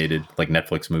movies nominated, like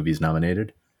Netflix movies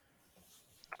nominated.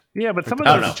 Yeah, but some of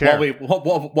those. I don't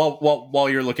know. While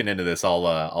you're looking into this,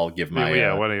 I'll give my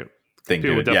thing.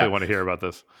 People would definitely want to hear about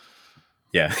this.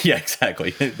 Yeah,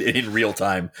 exactly. In real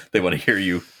time, they want to hear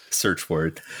you search for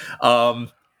it.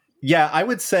 Yeah, I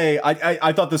would say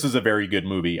I thought this was a very good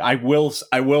movie. I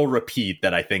will repeat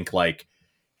that I think like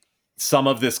some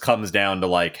of this comes down to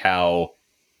like how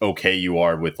okay you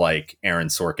are with like Aaron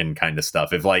Sorkin kind of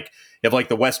stuff. If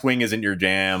The West Wing isn't your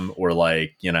jam, or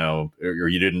like, or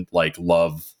you didn't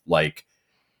love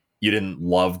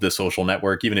The Social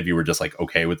Network, even if you were just like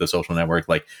okay with The Social Network,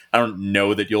 like I don't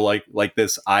know that you'll like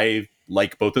this. I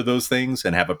like both of those things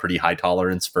and have a pretty high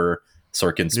tolerance for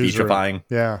Sorkin speechifying.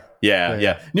 Yeah.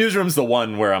 Newsroom's the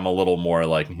one where I'm a little more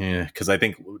like, because I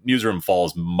think Newsroom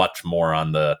falls much more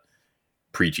on the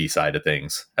preachy side of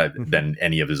things than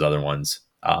any of his other ones.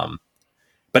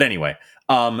 But anyway,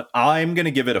 I'm going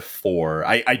to give it a 4.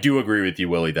 I do agree with you,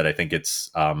 Willie, that I think it's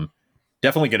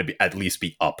definitely going to be at least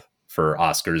be up for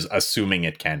Oscars, assuming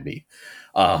it can be,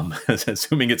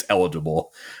 assuming it's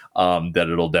eligible, that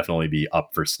it'll definitely be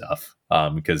up for stuff.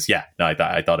 Because I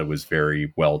thought it was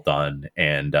very well done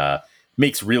and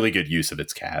makes really good use of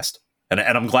its cast. And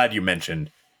I'm glad you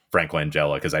mentioned Frank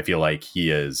Langella, because I feel like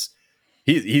he's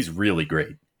really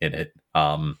great in it.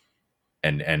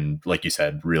 And like you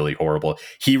said, really horrible.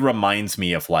 He reminds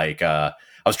me of like I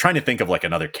was trying to think of like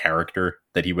another character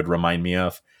that he would remind me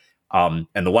of. And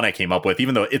the one I came up with,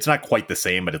 even though it's not quite the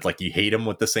same, but it's like you hate him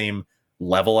with the same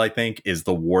level, I think, is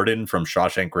the warden from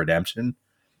Shawshank Redemption.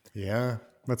 Yeah,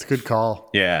 that's a good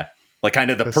call. Yeah. Like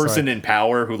kind of the person in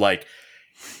power who like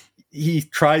he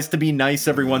tries to be nice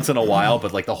every once in a while,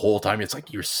 but like the whole time it's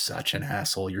like, you're such an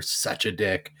asshole, you're such a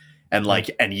dick. And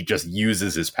like, and he just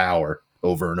uses his power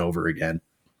over and over again.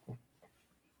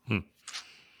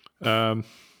 All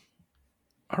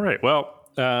right. Well,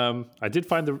 I did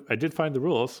find the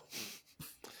rules.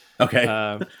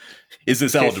 Okay. Is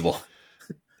this eligible?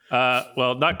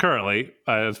 Well, not currently,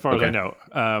 as far as I know.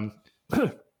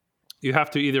 You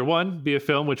have to either one, be a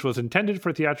film which was intended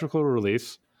for theatrical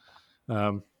release,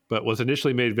 but was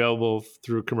initially made available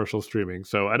through commercial streaming.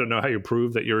 So I don't know how you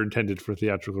prove that you're intended for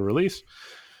theatrical release.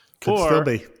 Could still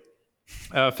be.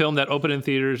 A film that opened in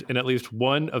theaters in at least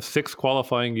one of 6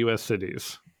 qualifying U.S.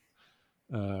 cities.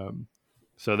 And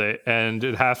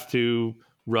it has to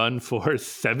run for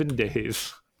 7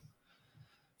 days.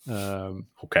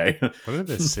 Okay. What are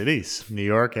the cities? New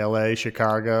York, LA,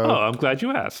 Chicago. Oh, I'm glad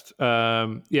you asked.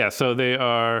 So they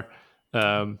are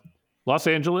Los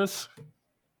Angeles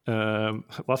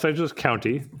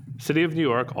County, City of New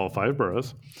York, all 5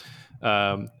 boroughs,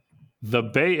 the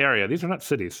Bay Area. These are not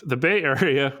cities. The Bay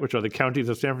Area, which are the counties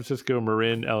of San Francisco,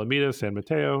 Marin, Alameda, San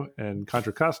Mateo, and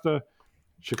Contra Costa,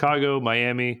 Chicago,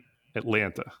 Miami,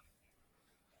 Atlanta.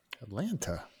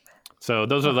 Atlanta. So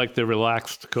those are like the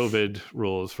relaxed COVID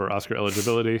rules for Oscar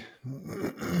eligibility.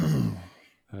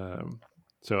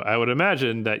 So I would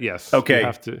imagine that, yes. Okay. You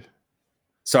have to.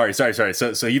 Sorry.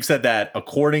 So you've said that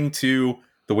according to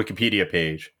the Wikipedia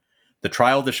page, the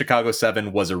trial of the Chicago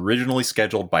 7 was originally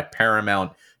scheduled by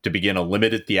Paramount to begin a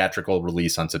limited theatrical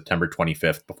release on September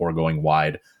 25th before going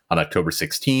wide on October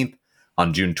 16th.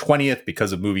 On June 20th,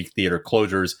 because of movie theater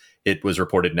closures, it was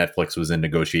reported Netflix was in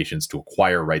negotiations to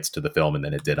acquire rights to the film, and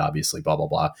then it did, obviously, blah, blah,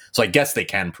 blah. So I guess they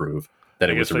can prove that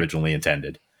it was originally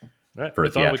intended for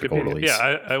a theatrical release.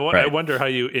 Yeah, I wonder how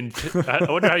you I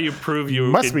wonder how you prove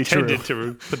you intended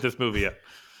to put this movie up.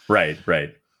 Right.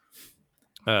 Right.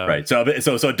 So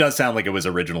it does sound like it was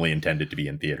originally intended to be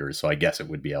in theaters, so I guess it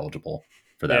would be eligible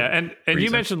for that. Yeah, and you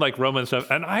mentioned like Roman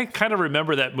stuff, and I kind of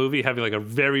remember that movie having like a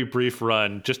very brief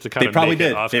run just to kind of make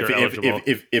it Oscar eligible.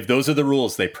 If those are the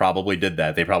rules, they probably did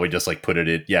that. They probably just like put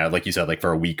it in, like you said, like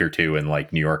for a week or two in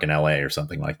like New York and LA or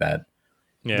something like that.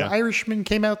 Yeah. The Irishman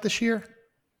came out this year?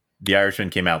 The Irishman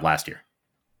came out last year.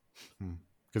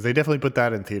 Because they definitely put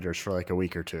that in theaters for like a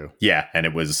week or two. Yeah, and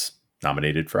it was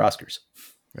nominated for Oscars.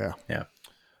 Yeah.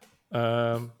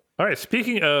 All right.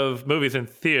 Speaking of movies in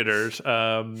theaters,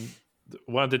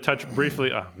 wanted to touch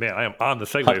briefly. Oh man, I am on the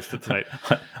segues tonight.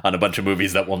 On a bunch of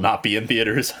movies that will not be in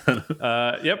theaters.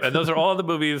 Yep, and those are all the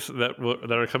movies that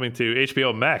are coming to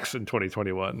HBO Max in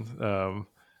 2021.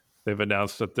 They've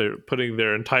announced that they're putting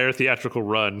their entire theatrical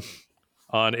run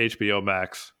on HBO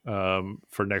Max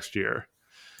for next year.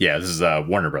 Yeah, this is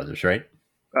Warner Brothers, right?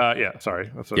 Yeah,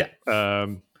 sorry.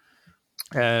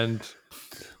 And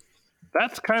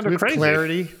that's kind of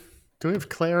crazy. Do we have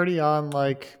clarity on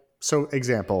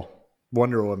example,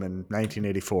 Wonder Woman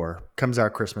 1984 comes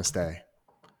out Christmas Day.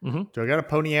 Mm-hmm. Do I got to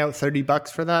pony out $30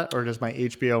 for that, or does my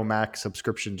HBO Max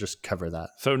subscription just cover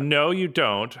that? So no, you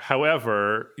don't.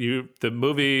 However, the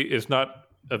movie is not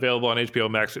available on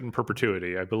HBO Max in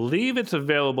perpetuity. I believe it's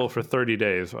available for 30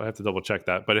 days. I have to double check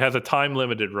that, but it has a time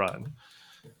limited run.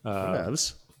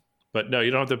 But no,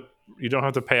 you don't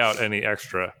have to pay out any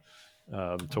extra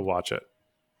to watch it.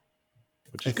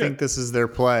 I think this is their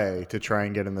play to try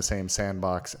and get in the same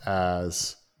sandbox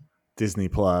as Disney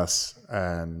Plus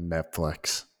and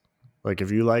Netflix. Like,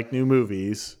 if you like new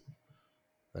movies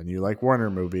and you like Warner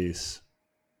movies,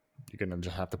 you're going to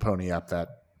just have to pony up that.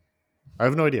 I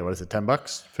have no idea. What is it, $10,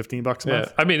 $15 a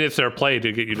month? I mean, it's their play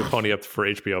to get you to pony up for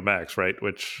HBO Max, right?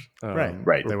 Which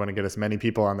right. They want to get as many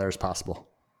people on there as possible.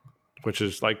 Which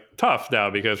is like tough now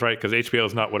because HBO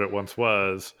is not what it once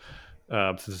was.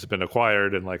 Since it's been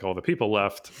acquired and like all the people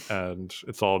left and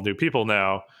it's all new people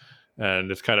now,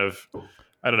 and it's kind of,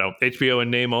 I don't know, HBO in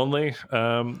name only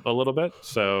a little bit.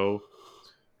 So,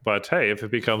 but hey, if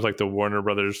it becomes like the Warner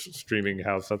Brothers streaming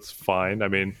house, that's fine. I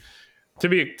mean, to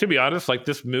be honest, like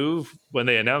this move when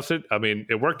they announced it, I mean,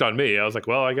 it worked on me. I was like,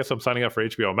 well, I guess I'm signing up for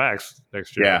HBO Max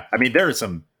next year. Yeah, I mean, there are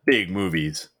some big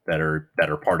movies that are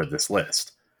part of this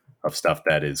list of stuff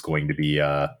that is going to be,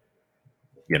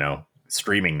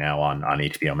 streaming now on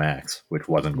HBO Max, which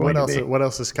wasn't going to be. What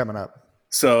else is coming up?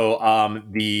 So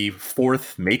the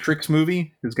fourth Matrix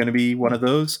movie is going to be one of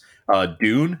those.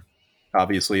 Dune,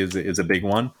 obviously, is a big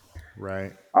one.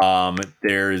 Right.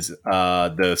 There's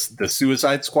the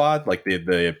Suicide Squad, like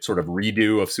the sort of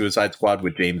redo of Suicide Squad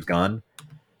with James Gunn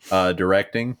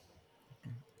directing.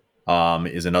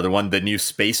 Is another one. The new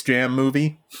Space Jam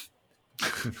movie.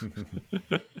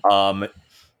 What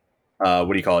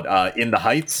do you call it? In the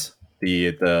Heights.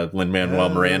 The Lin-Manuel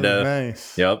Miranda.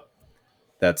 Nice. Yep.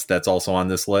 That's also on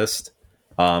this list.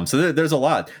 So there's a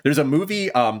lot. There's a movie.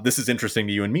 This is interesting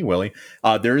to you and me, Willie.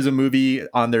 There is a movie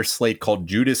on their slate called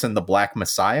Judas and the Black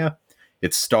Messiah.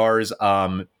 It stars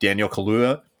Daniel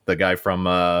Kaluuya, the guy from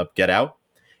Get Out,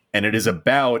 and it is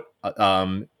about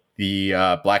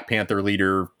the Black Panther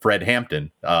leader Fred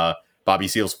Hampton, Bobby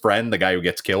Seale's friend, the guy who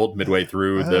gets killed midway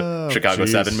through the Chicago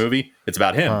 7 movie. It's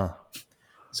about him. Huh.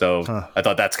 So I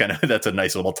thought that's a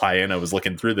nice little tie-in. I was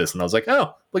looking through this and I was like,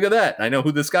 oh, look at that. I know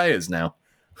who this guy is now.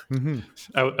 Mm-hmm.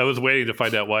 I was waiting to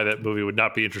find out why that movie would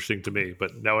not be interesting to me,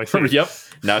 but now I see. Yep.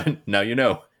 Now you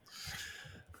know.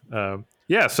 So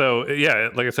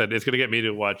like I said, it's going to get me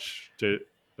to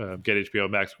get HBO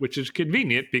Max, which is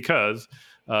convenient because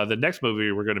the next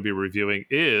movie we're going to be reviewing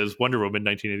is Wonder Woman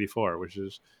 1984, which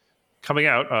is coming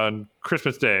out on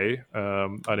Christmas Day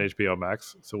on HBO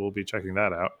Max. So we'll be checking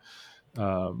that out.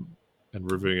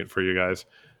 And reviewing it for you guys.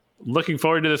 Looking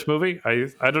forward to this movie.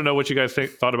 I don't know what you guys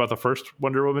thought about the first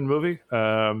Wonder Woman movie,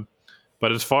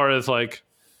 but as far as like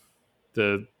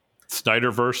the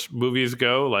Snyderverse movies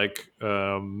go, like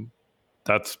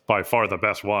that's by far the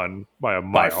best one by a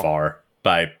mile. By far.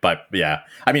 But yeah.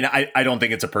 I mean, I don't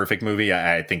think it's a perfect movie.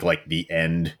 I think like the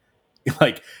end,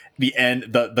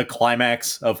 the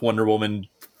climax of Wonder Woman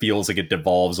feels like it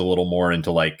devolves a little more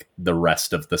into like the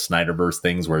rest of the Snyderverse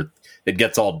things where it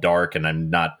gets all dark and I'm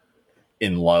not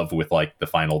in love with like the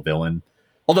final villain.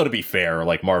 Although to be fair,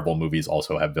 like Marvel movies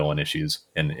also have villain issues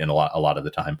in a lot of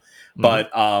the time.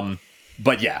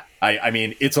 But yeah, I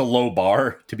mean, it's a low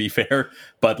bar to be fair,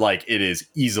 but like it is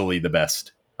easily the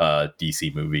best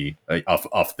DC movie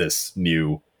of this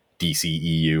new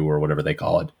DCEU or whatever they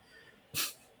call it.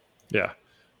 Yeah.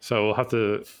 So we'll have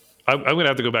to. I'm going to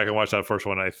have to go back and watch that first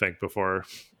one, I think, before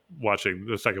watching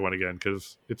the second one again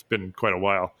because it's been quite a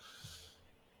while.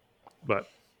 But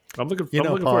I'm looking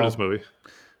forward to this movie.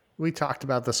 We talked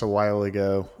about this a while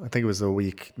ago. I think it was the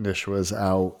week Nish was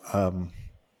out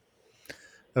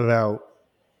about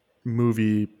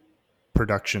movie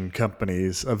production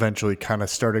companies eventually kind of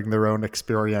starting their own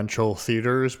experiential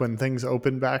theaters when things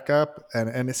open back up.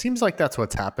 And it seems like that's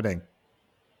what's happening.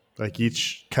 Like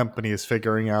each company is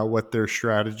figuring out what their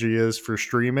strategy is for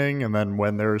streaming. And then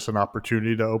when there's an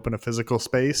opportunity to open a physical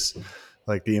space,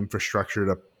 like the infrastructure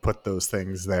to put those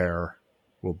things there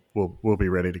will be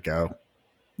ready to go.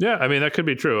 Yeah, I mean, that could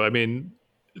be true. I mean,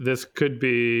 this could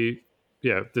be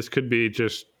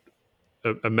just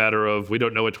a matter of we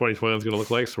don't know what 2021 is going to look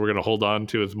like, so we're going to hold on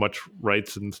to as much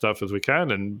rights and stuff as we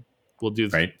can, and we'll do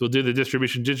the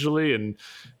distribution digitally, and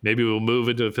maybe we'll move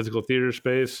into a physical theater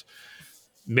space.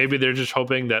 Maybe they're just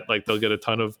hoping that like they'll get a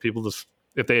ton of people to,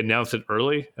 if they announce it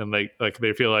early and like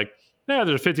they feel like, yeah,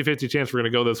 there's a 50-50 chance we're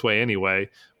going to go this way anyway.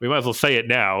 We might as well say it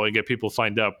now and get people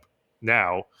signed up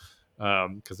now,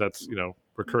 because that's, you know,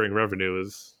 recurring revenue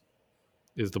is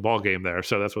the ball game there.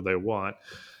 So that's what they want.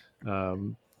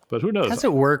 But who knows? How does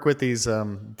it work with these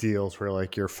deals where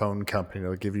like your phone company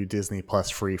will give you Disney Plus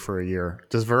free for a year?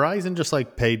 Does Verizon just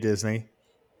like pay Disney?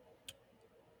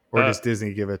 Or does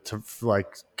Disney give it to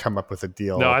like come up with a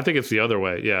deal? No, I think it's the other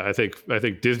way. Yeah, I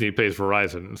think Disney pays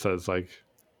Verizon and says like,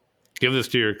 give this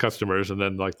to your customers, and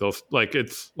then like they'll stay, and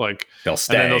then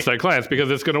they'll stay clients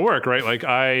because it's going to work, right? Like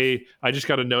I just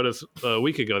got a notice a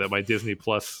week ago that my Disney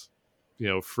Plus, you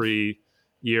know, free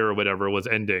year or whatever was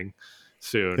ending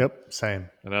soon. Yep, same.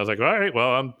 And I was like, all right,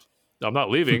 well, I'm not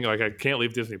leaving. Like I can't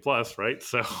leave Disney Plus, right?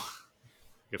 So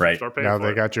right start paying now for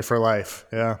they it. got you for life.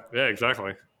 Yeah,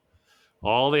 exactly.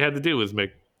 All they had to do was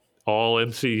make all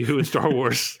MCU and Star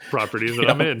Wars properties that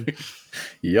I'm in.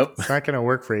 Yep. It's not going to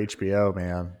work for HBO,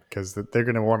 man, because they're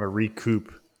going to want to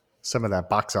recoup some of that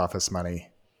box office money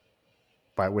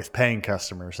with paying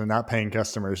customers and not paying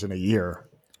customers in a year.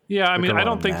 Yeah, I mean, I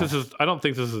don't think this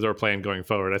is their plan going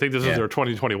forward. I think this is their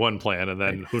 2021 plan, and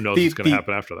then who knows what's going to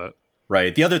happen after that.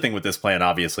 Right. The other thing with this plan,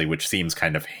 obviously, which seems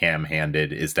kind of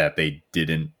ham-handed, is that they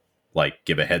didn't like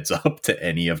give a heads up to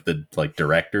any of the like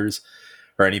directors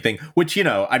or anything, which, you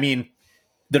know, I mean,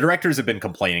 the directors have been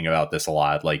complaining about this a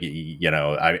lot. Like, you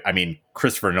know, I mean,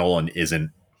 Christopher Nolan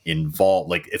isn't involved.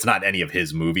 Like, it's not any of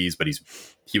his movies, but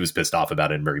he was pissed off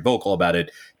about it and very vocal about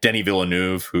it. Denis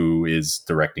Villeneuve, who is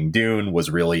directing Dune, was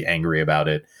really angry about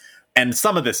it. And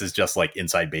some of this is just like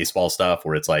inside baseball stuff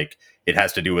where it's like, it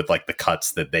has to do with like the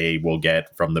cuts that they will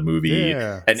get from the movie.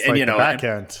 Yeah, and like you know, the back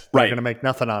end. They're going to make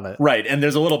nothing on it. Right. And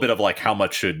there's a little bit of like, how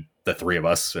much should the three of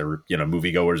us or, you know,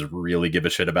 moviegoers really give a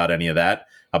shit about any of that,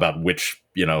 about which,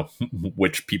 you know,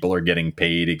 which people are getting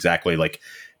paid exactly, like,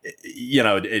 you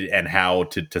know, and how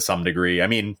to some degree. I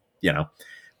mean, you know,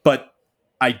 but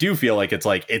I do feel like it's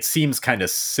like, it seems kind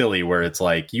of silly where it's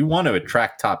like, you want to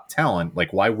attract top talent.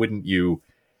 Like, why wouldn't you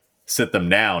sit them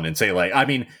down and say, like, I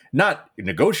mean, not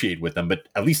negotiate with them, but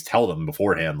at least tell them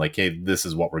beforehand, like, hey, this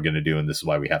is what we're going to do and this is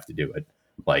why we have to do it.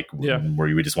 Like, where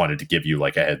we just wanted to give you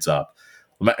like a heads up.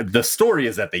 The story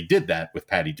is that they did that with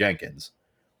Patty Jenkins.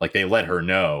 Like, they let her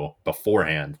know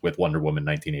beforehand with Wonder Woman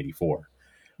 1984.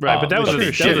 Right, but that was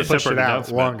a separate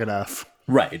announcement. Long enough.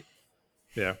 Right.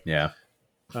 Yeah. Yeah.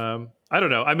 I don't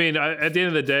know. I mean, at the end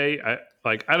of the day,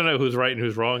 I don't know who's right and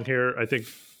who's wrong here. I think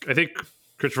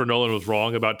Christopher Nolan was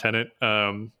wrong about Tenet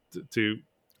to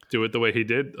do it the way he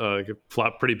did. It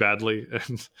flopped pretty badly.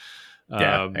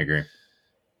 Yeah, I agree.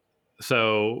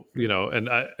 So, you know,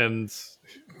 and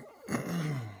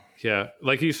yeah,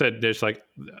 like you said, Nish, like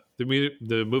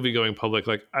the movie going public,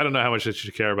 like, I don't know how much they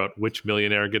should care about which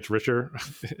millionaire gets richer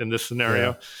in this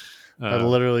scenario. Yeah. I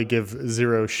literally give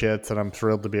zero shits, and I'm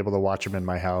thrilled to be able to watch them in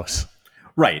my house.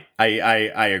 Right.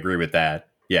 I agree with that.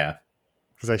 Yeah.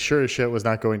 Because I sure as shit was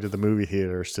not going to the movie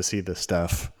theaters to see this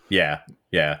stuff. Yeah.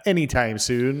 Yeah. Anytime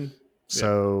soon.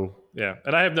 So Yeah,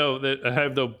 and I have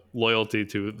no loyalty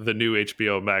to the new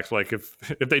HBO Max. Like if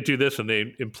they do this and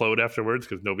they implode afterwards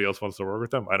because nobody else wants to work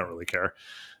with them, I don't really care.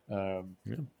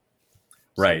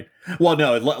 Right. Well,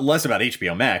 no, less about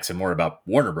HBO Max and more about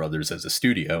Warner Brothers as a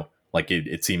studio. Like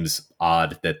it seems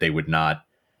odd that they would not.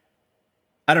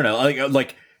 I don't know.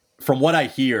 Like from what I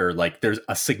hear, like there's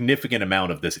a significant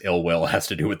amount of this ill will has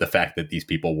to do with the fact that these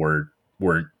people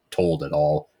weren't told at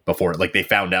all before. Like they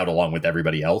found out along with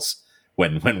everybody else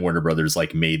when Warner Brothers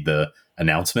like made the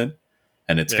announcement.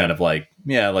 And it's kind of like,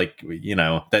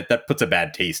 that puts a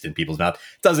bad taste in people's mouth.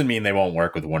 Doesn't mean they won't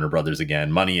work with Warner Brothers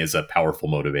again. Money is a powerful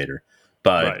motivator.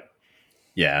 But right.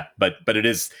 Yeah, but it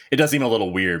does seem a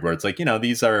little weird where it's like,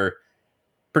 these are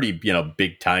pretty,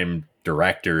 big time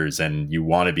directors and you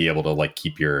want to be able to like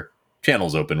keep your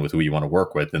channels open with who you want to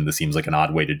work with. And this seems like an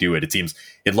odd way to do it. It seems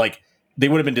like they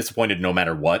would have been disappointed no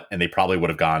matter what. And they probably would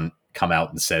have come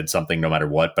out and said something no matter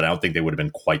what. But I don't think they would have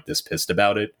been quite this pissed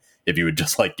about it if you had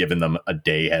just like given them a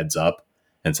day heads up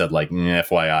and said like,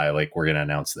 FYI, like we're going to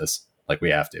announce this. Like we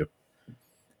have to.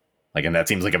 Like, and that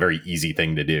seems like a very easy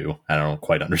thing to do. I don't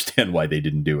quite understand why they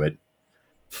didn't do it.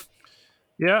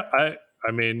 Yeah,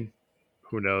 I mean,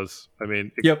 who knows? I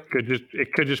mean,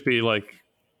 it could just be like,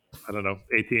 I don't know,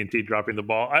 AT&T dropping the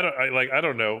ball. I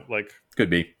don't know. Like, could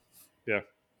be. Yeah,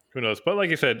 who knows? But like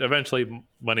you said, eventually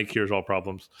money cures all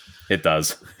problems. It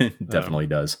does. It definitely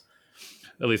does.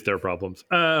 At least their problems.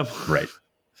 Right.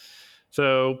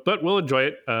 So, but we'll enjoy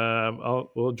it.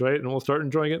 We'll enjoy it, and we'll start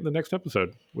enjoying it in the next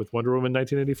episode with Wonder Woman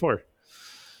 1984.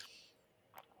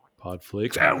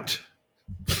 Podflakes out.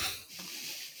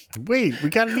 Wait, we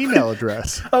got an email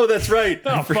address. Oh, that's right.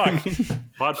 Oh, fuck.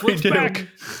 Podflakes back.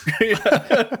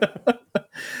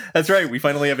 That's right. We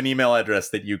finally have an email address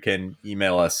that you can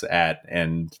email us at,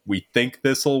 and we think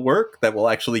this will work, that we'll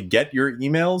actually get your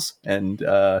emails, and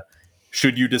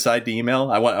should you decide to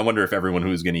email? I wonder if everyone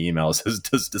who's going to email us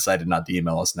has decided not to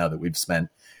email us now that we've spent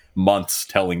months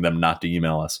telling them not to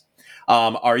email us.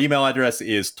 Our email address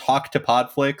is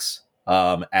talktopodflix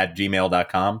at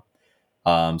gmail.com.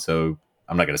 So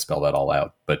I'm not going to spell that all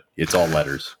out, but it's all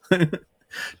letters.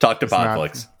 Talk to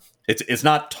Podflix. It's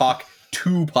not talk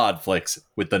to Podflix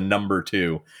with the number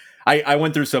 2. I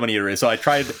went through so many iterations. So I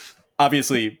tried,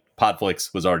 obviously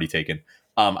Podflix was already taken.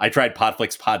 I tried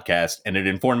Podflix Podcast, and it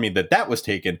informed me that was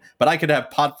taken, but I could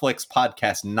have Podflix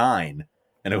Podcast 9.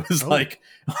 And it was like,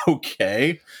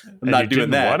 okay, I'm not doing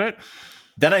that. Want it?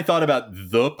 Then I thought about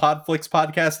the Podflix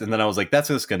Podcast, and then I was like, that's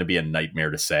just going to be a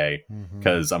nightmare to say,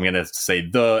 because I'm going to say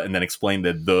the, and then explain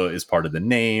that the is part of the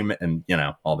name, and,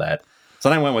 all that. So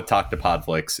then I went with Talk to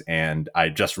Podflix, and I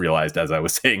just realized as I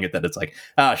was saying it that it's like,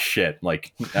 shit,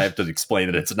 like, I have to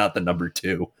explain that it's not the number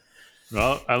 2.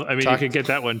 Well, I mean, you can get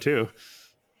that one, too.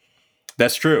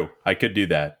 That's true. I could do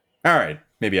that. All right.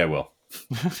 Maybe I will.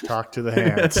 Talk to the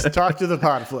hands. Talk to the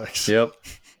Podflix. Yep.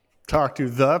 Talk to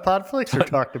the Podflix or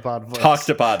talk to Podflix? Talk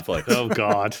to Podflix. Oh,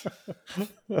 God.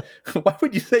 Why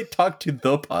would you say talk to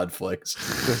the Podflix?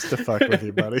 Just to fuck with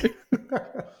you, buddy.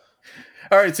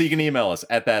 All right. So you can email us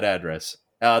at that address.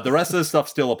 The rest of the stuff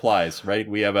still applies, right?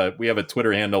 We have a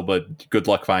Twitter handle, but good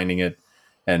luck finding it.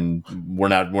 And we're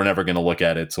never going to look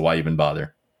at it. So why even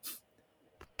bother?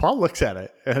 Paul looks at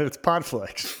it, and it's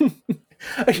Podflix.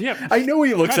 I know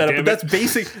he looks at it, but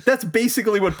that's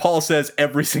basically what Paul says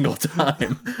every single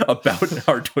time about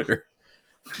our Twitter.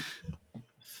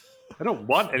 I don't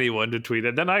want anyone to tweet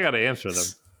it. Then I got to answer them.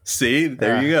 See,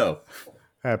 there you go.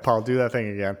 All right, Paul, do that thing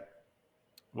again.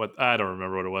 What? I don't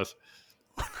remember what it was.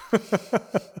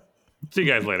 See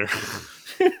you guys later.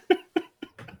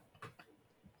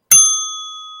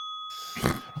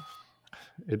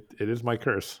 It is my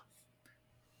curse.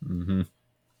 Mm-hmm.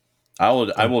 I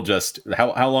will just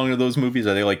how long are those movies?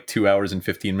 Are they like 2 hours and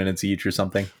 15 minutes each or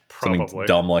something? Probably. Something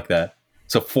dumb like that.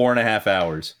 So 4.5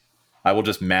 hours. I will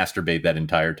just masturbate that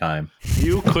entire time.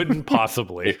 You couldn't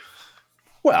possibly.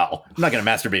 Well, I'm not going to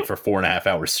masturbate for 4.5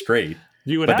 hours straight.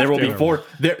 You would, but there have will to. be four.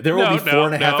 There will be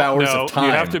 4.5 hours of time.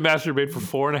 You have to masturbate for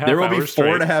 4.5 hours. There will be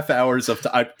 4.5 hours of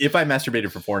time. If I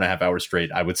masturbated for 4.5 hours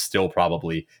straight, I would still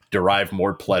probably derive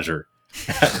more pleasure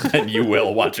than you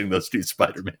will watching those 2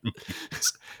 Spider-Man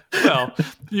movies. Well,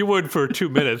 you would for 2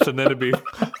 minutes, and then it'd be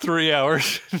 3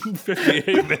 hours and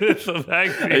 58 minutes of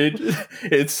agony.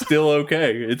 It's still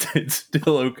okay. It's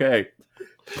still okay.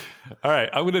 All right,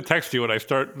 I'm going to text you when I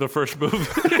start the first movie.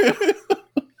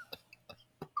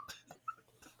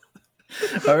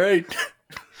 All right.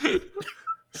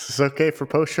 Is this okay for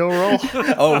post-show roll?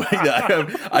 Oh,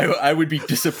 I would be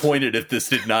disappointed if this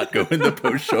did not go in the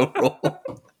post-show roll.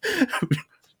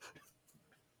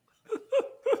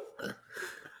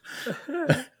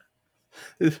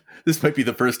 This might be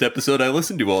the first episode I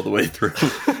listened to all the way through.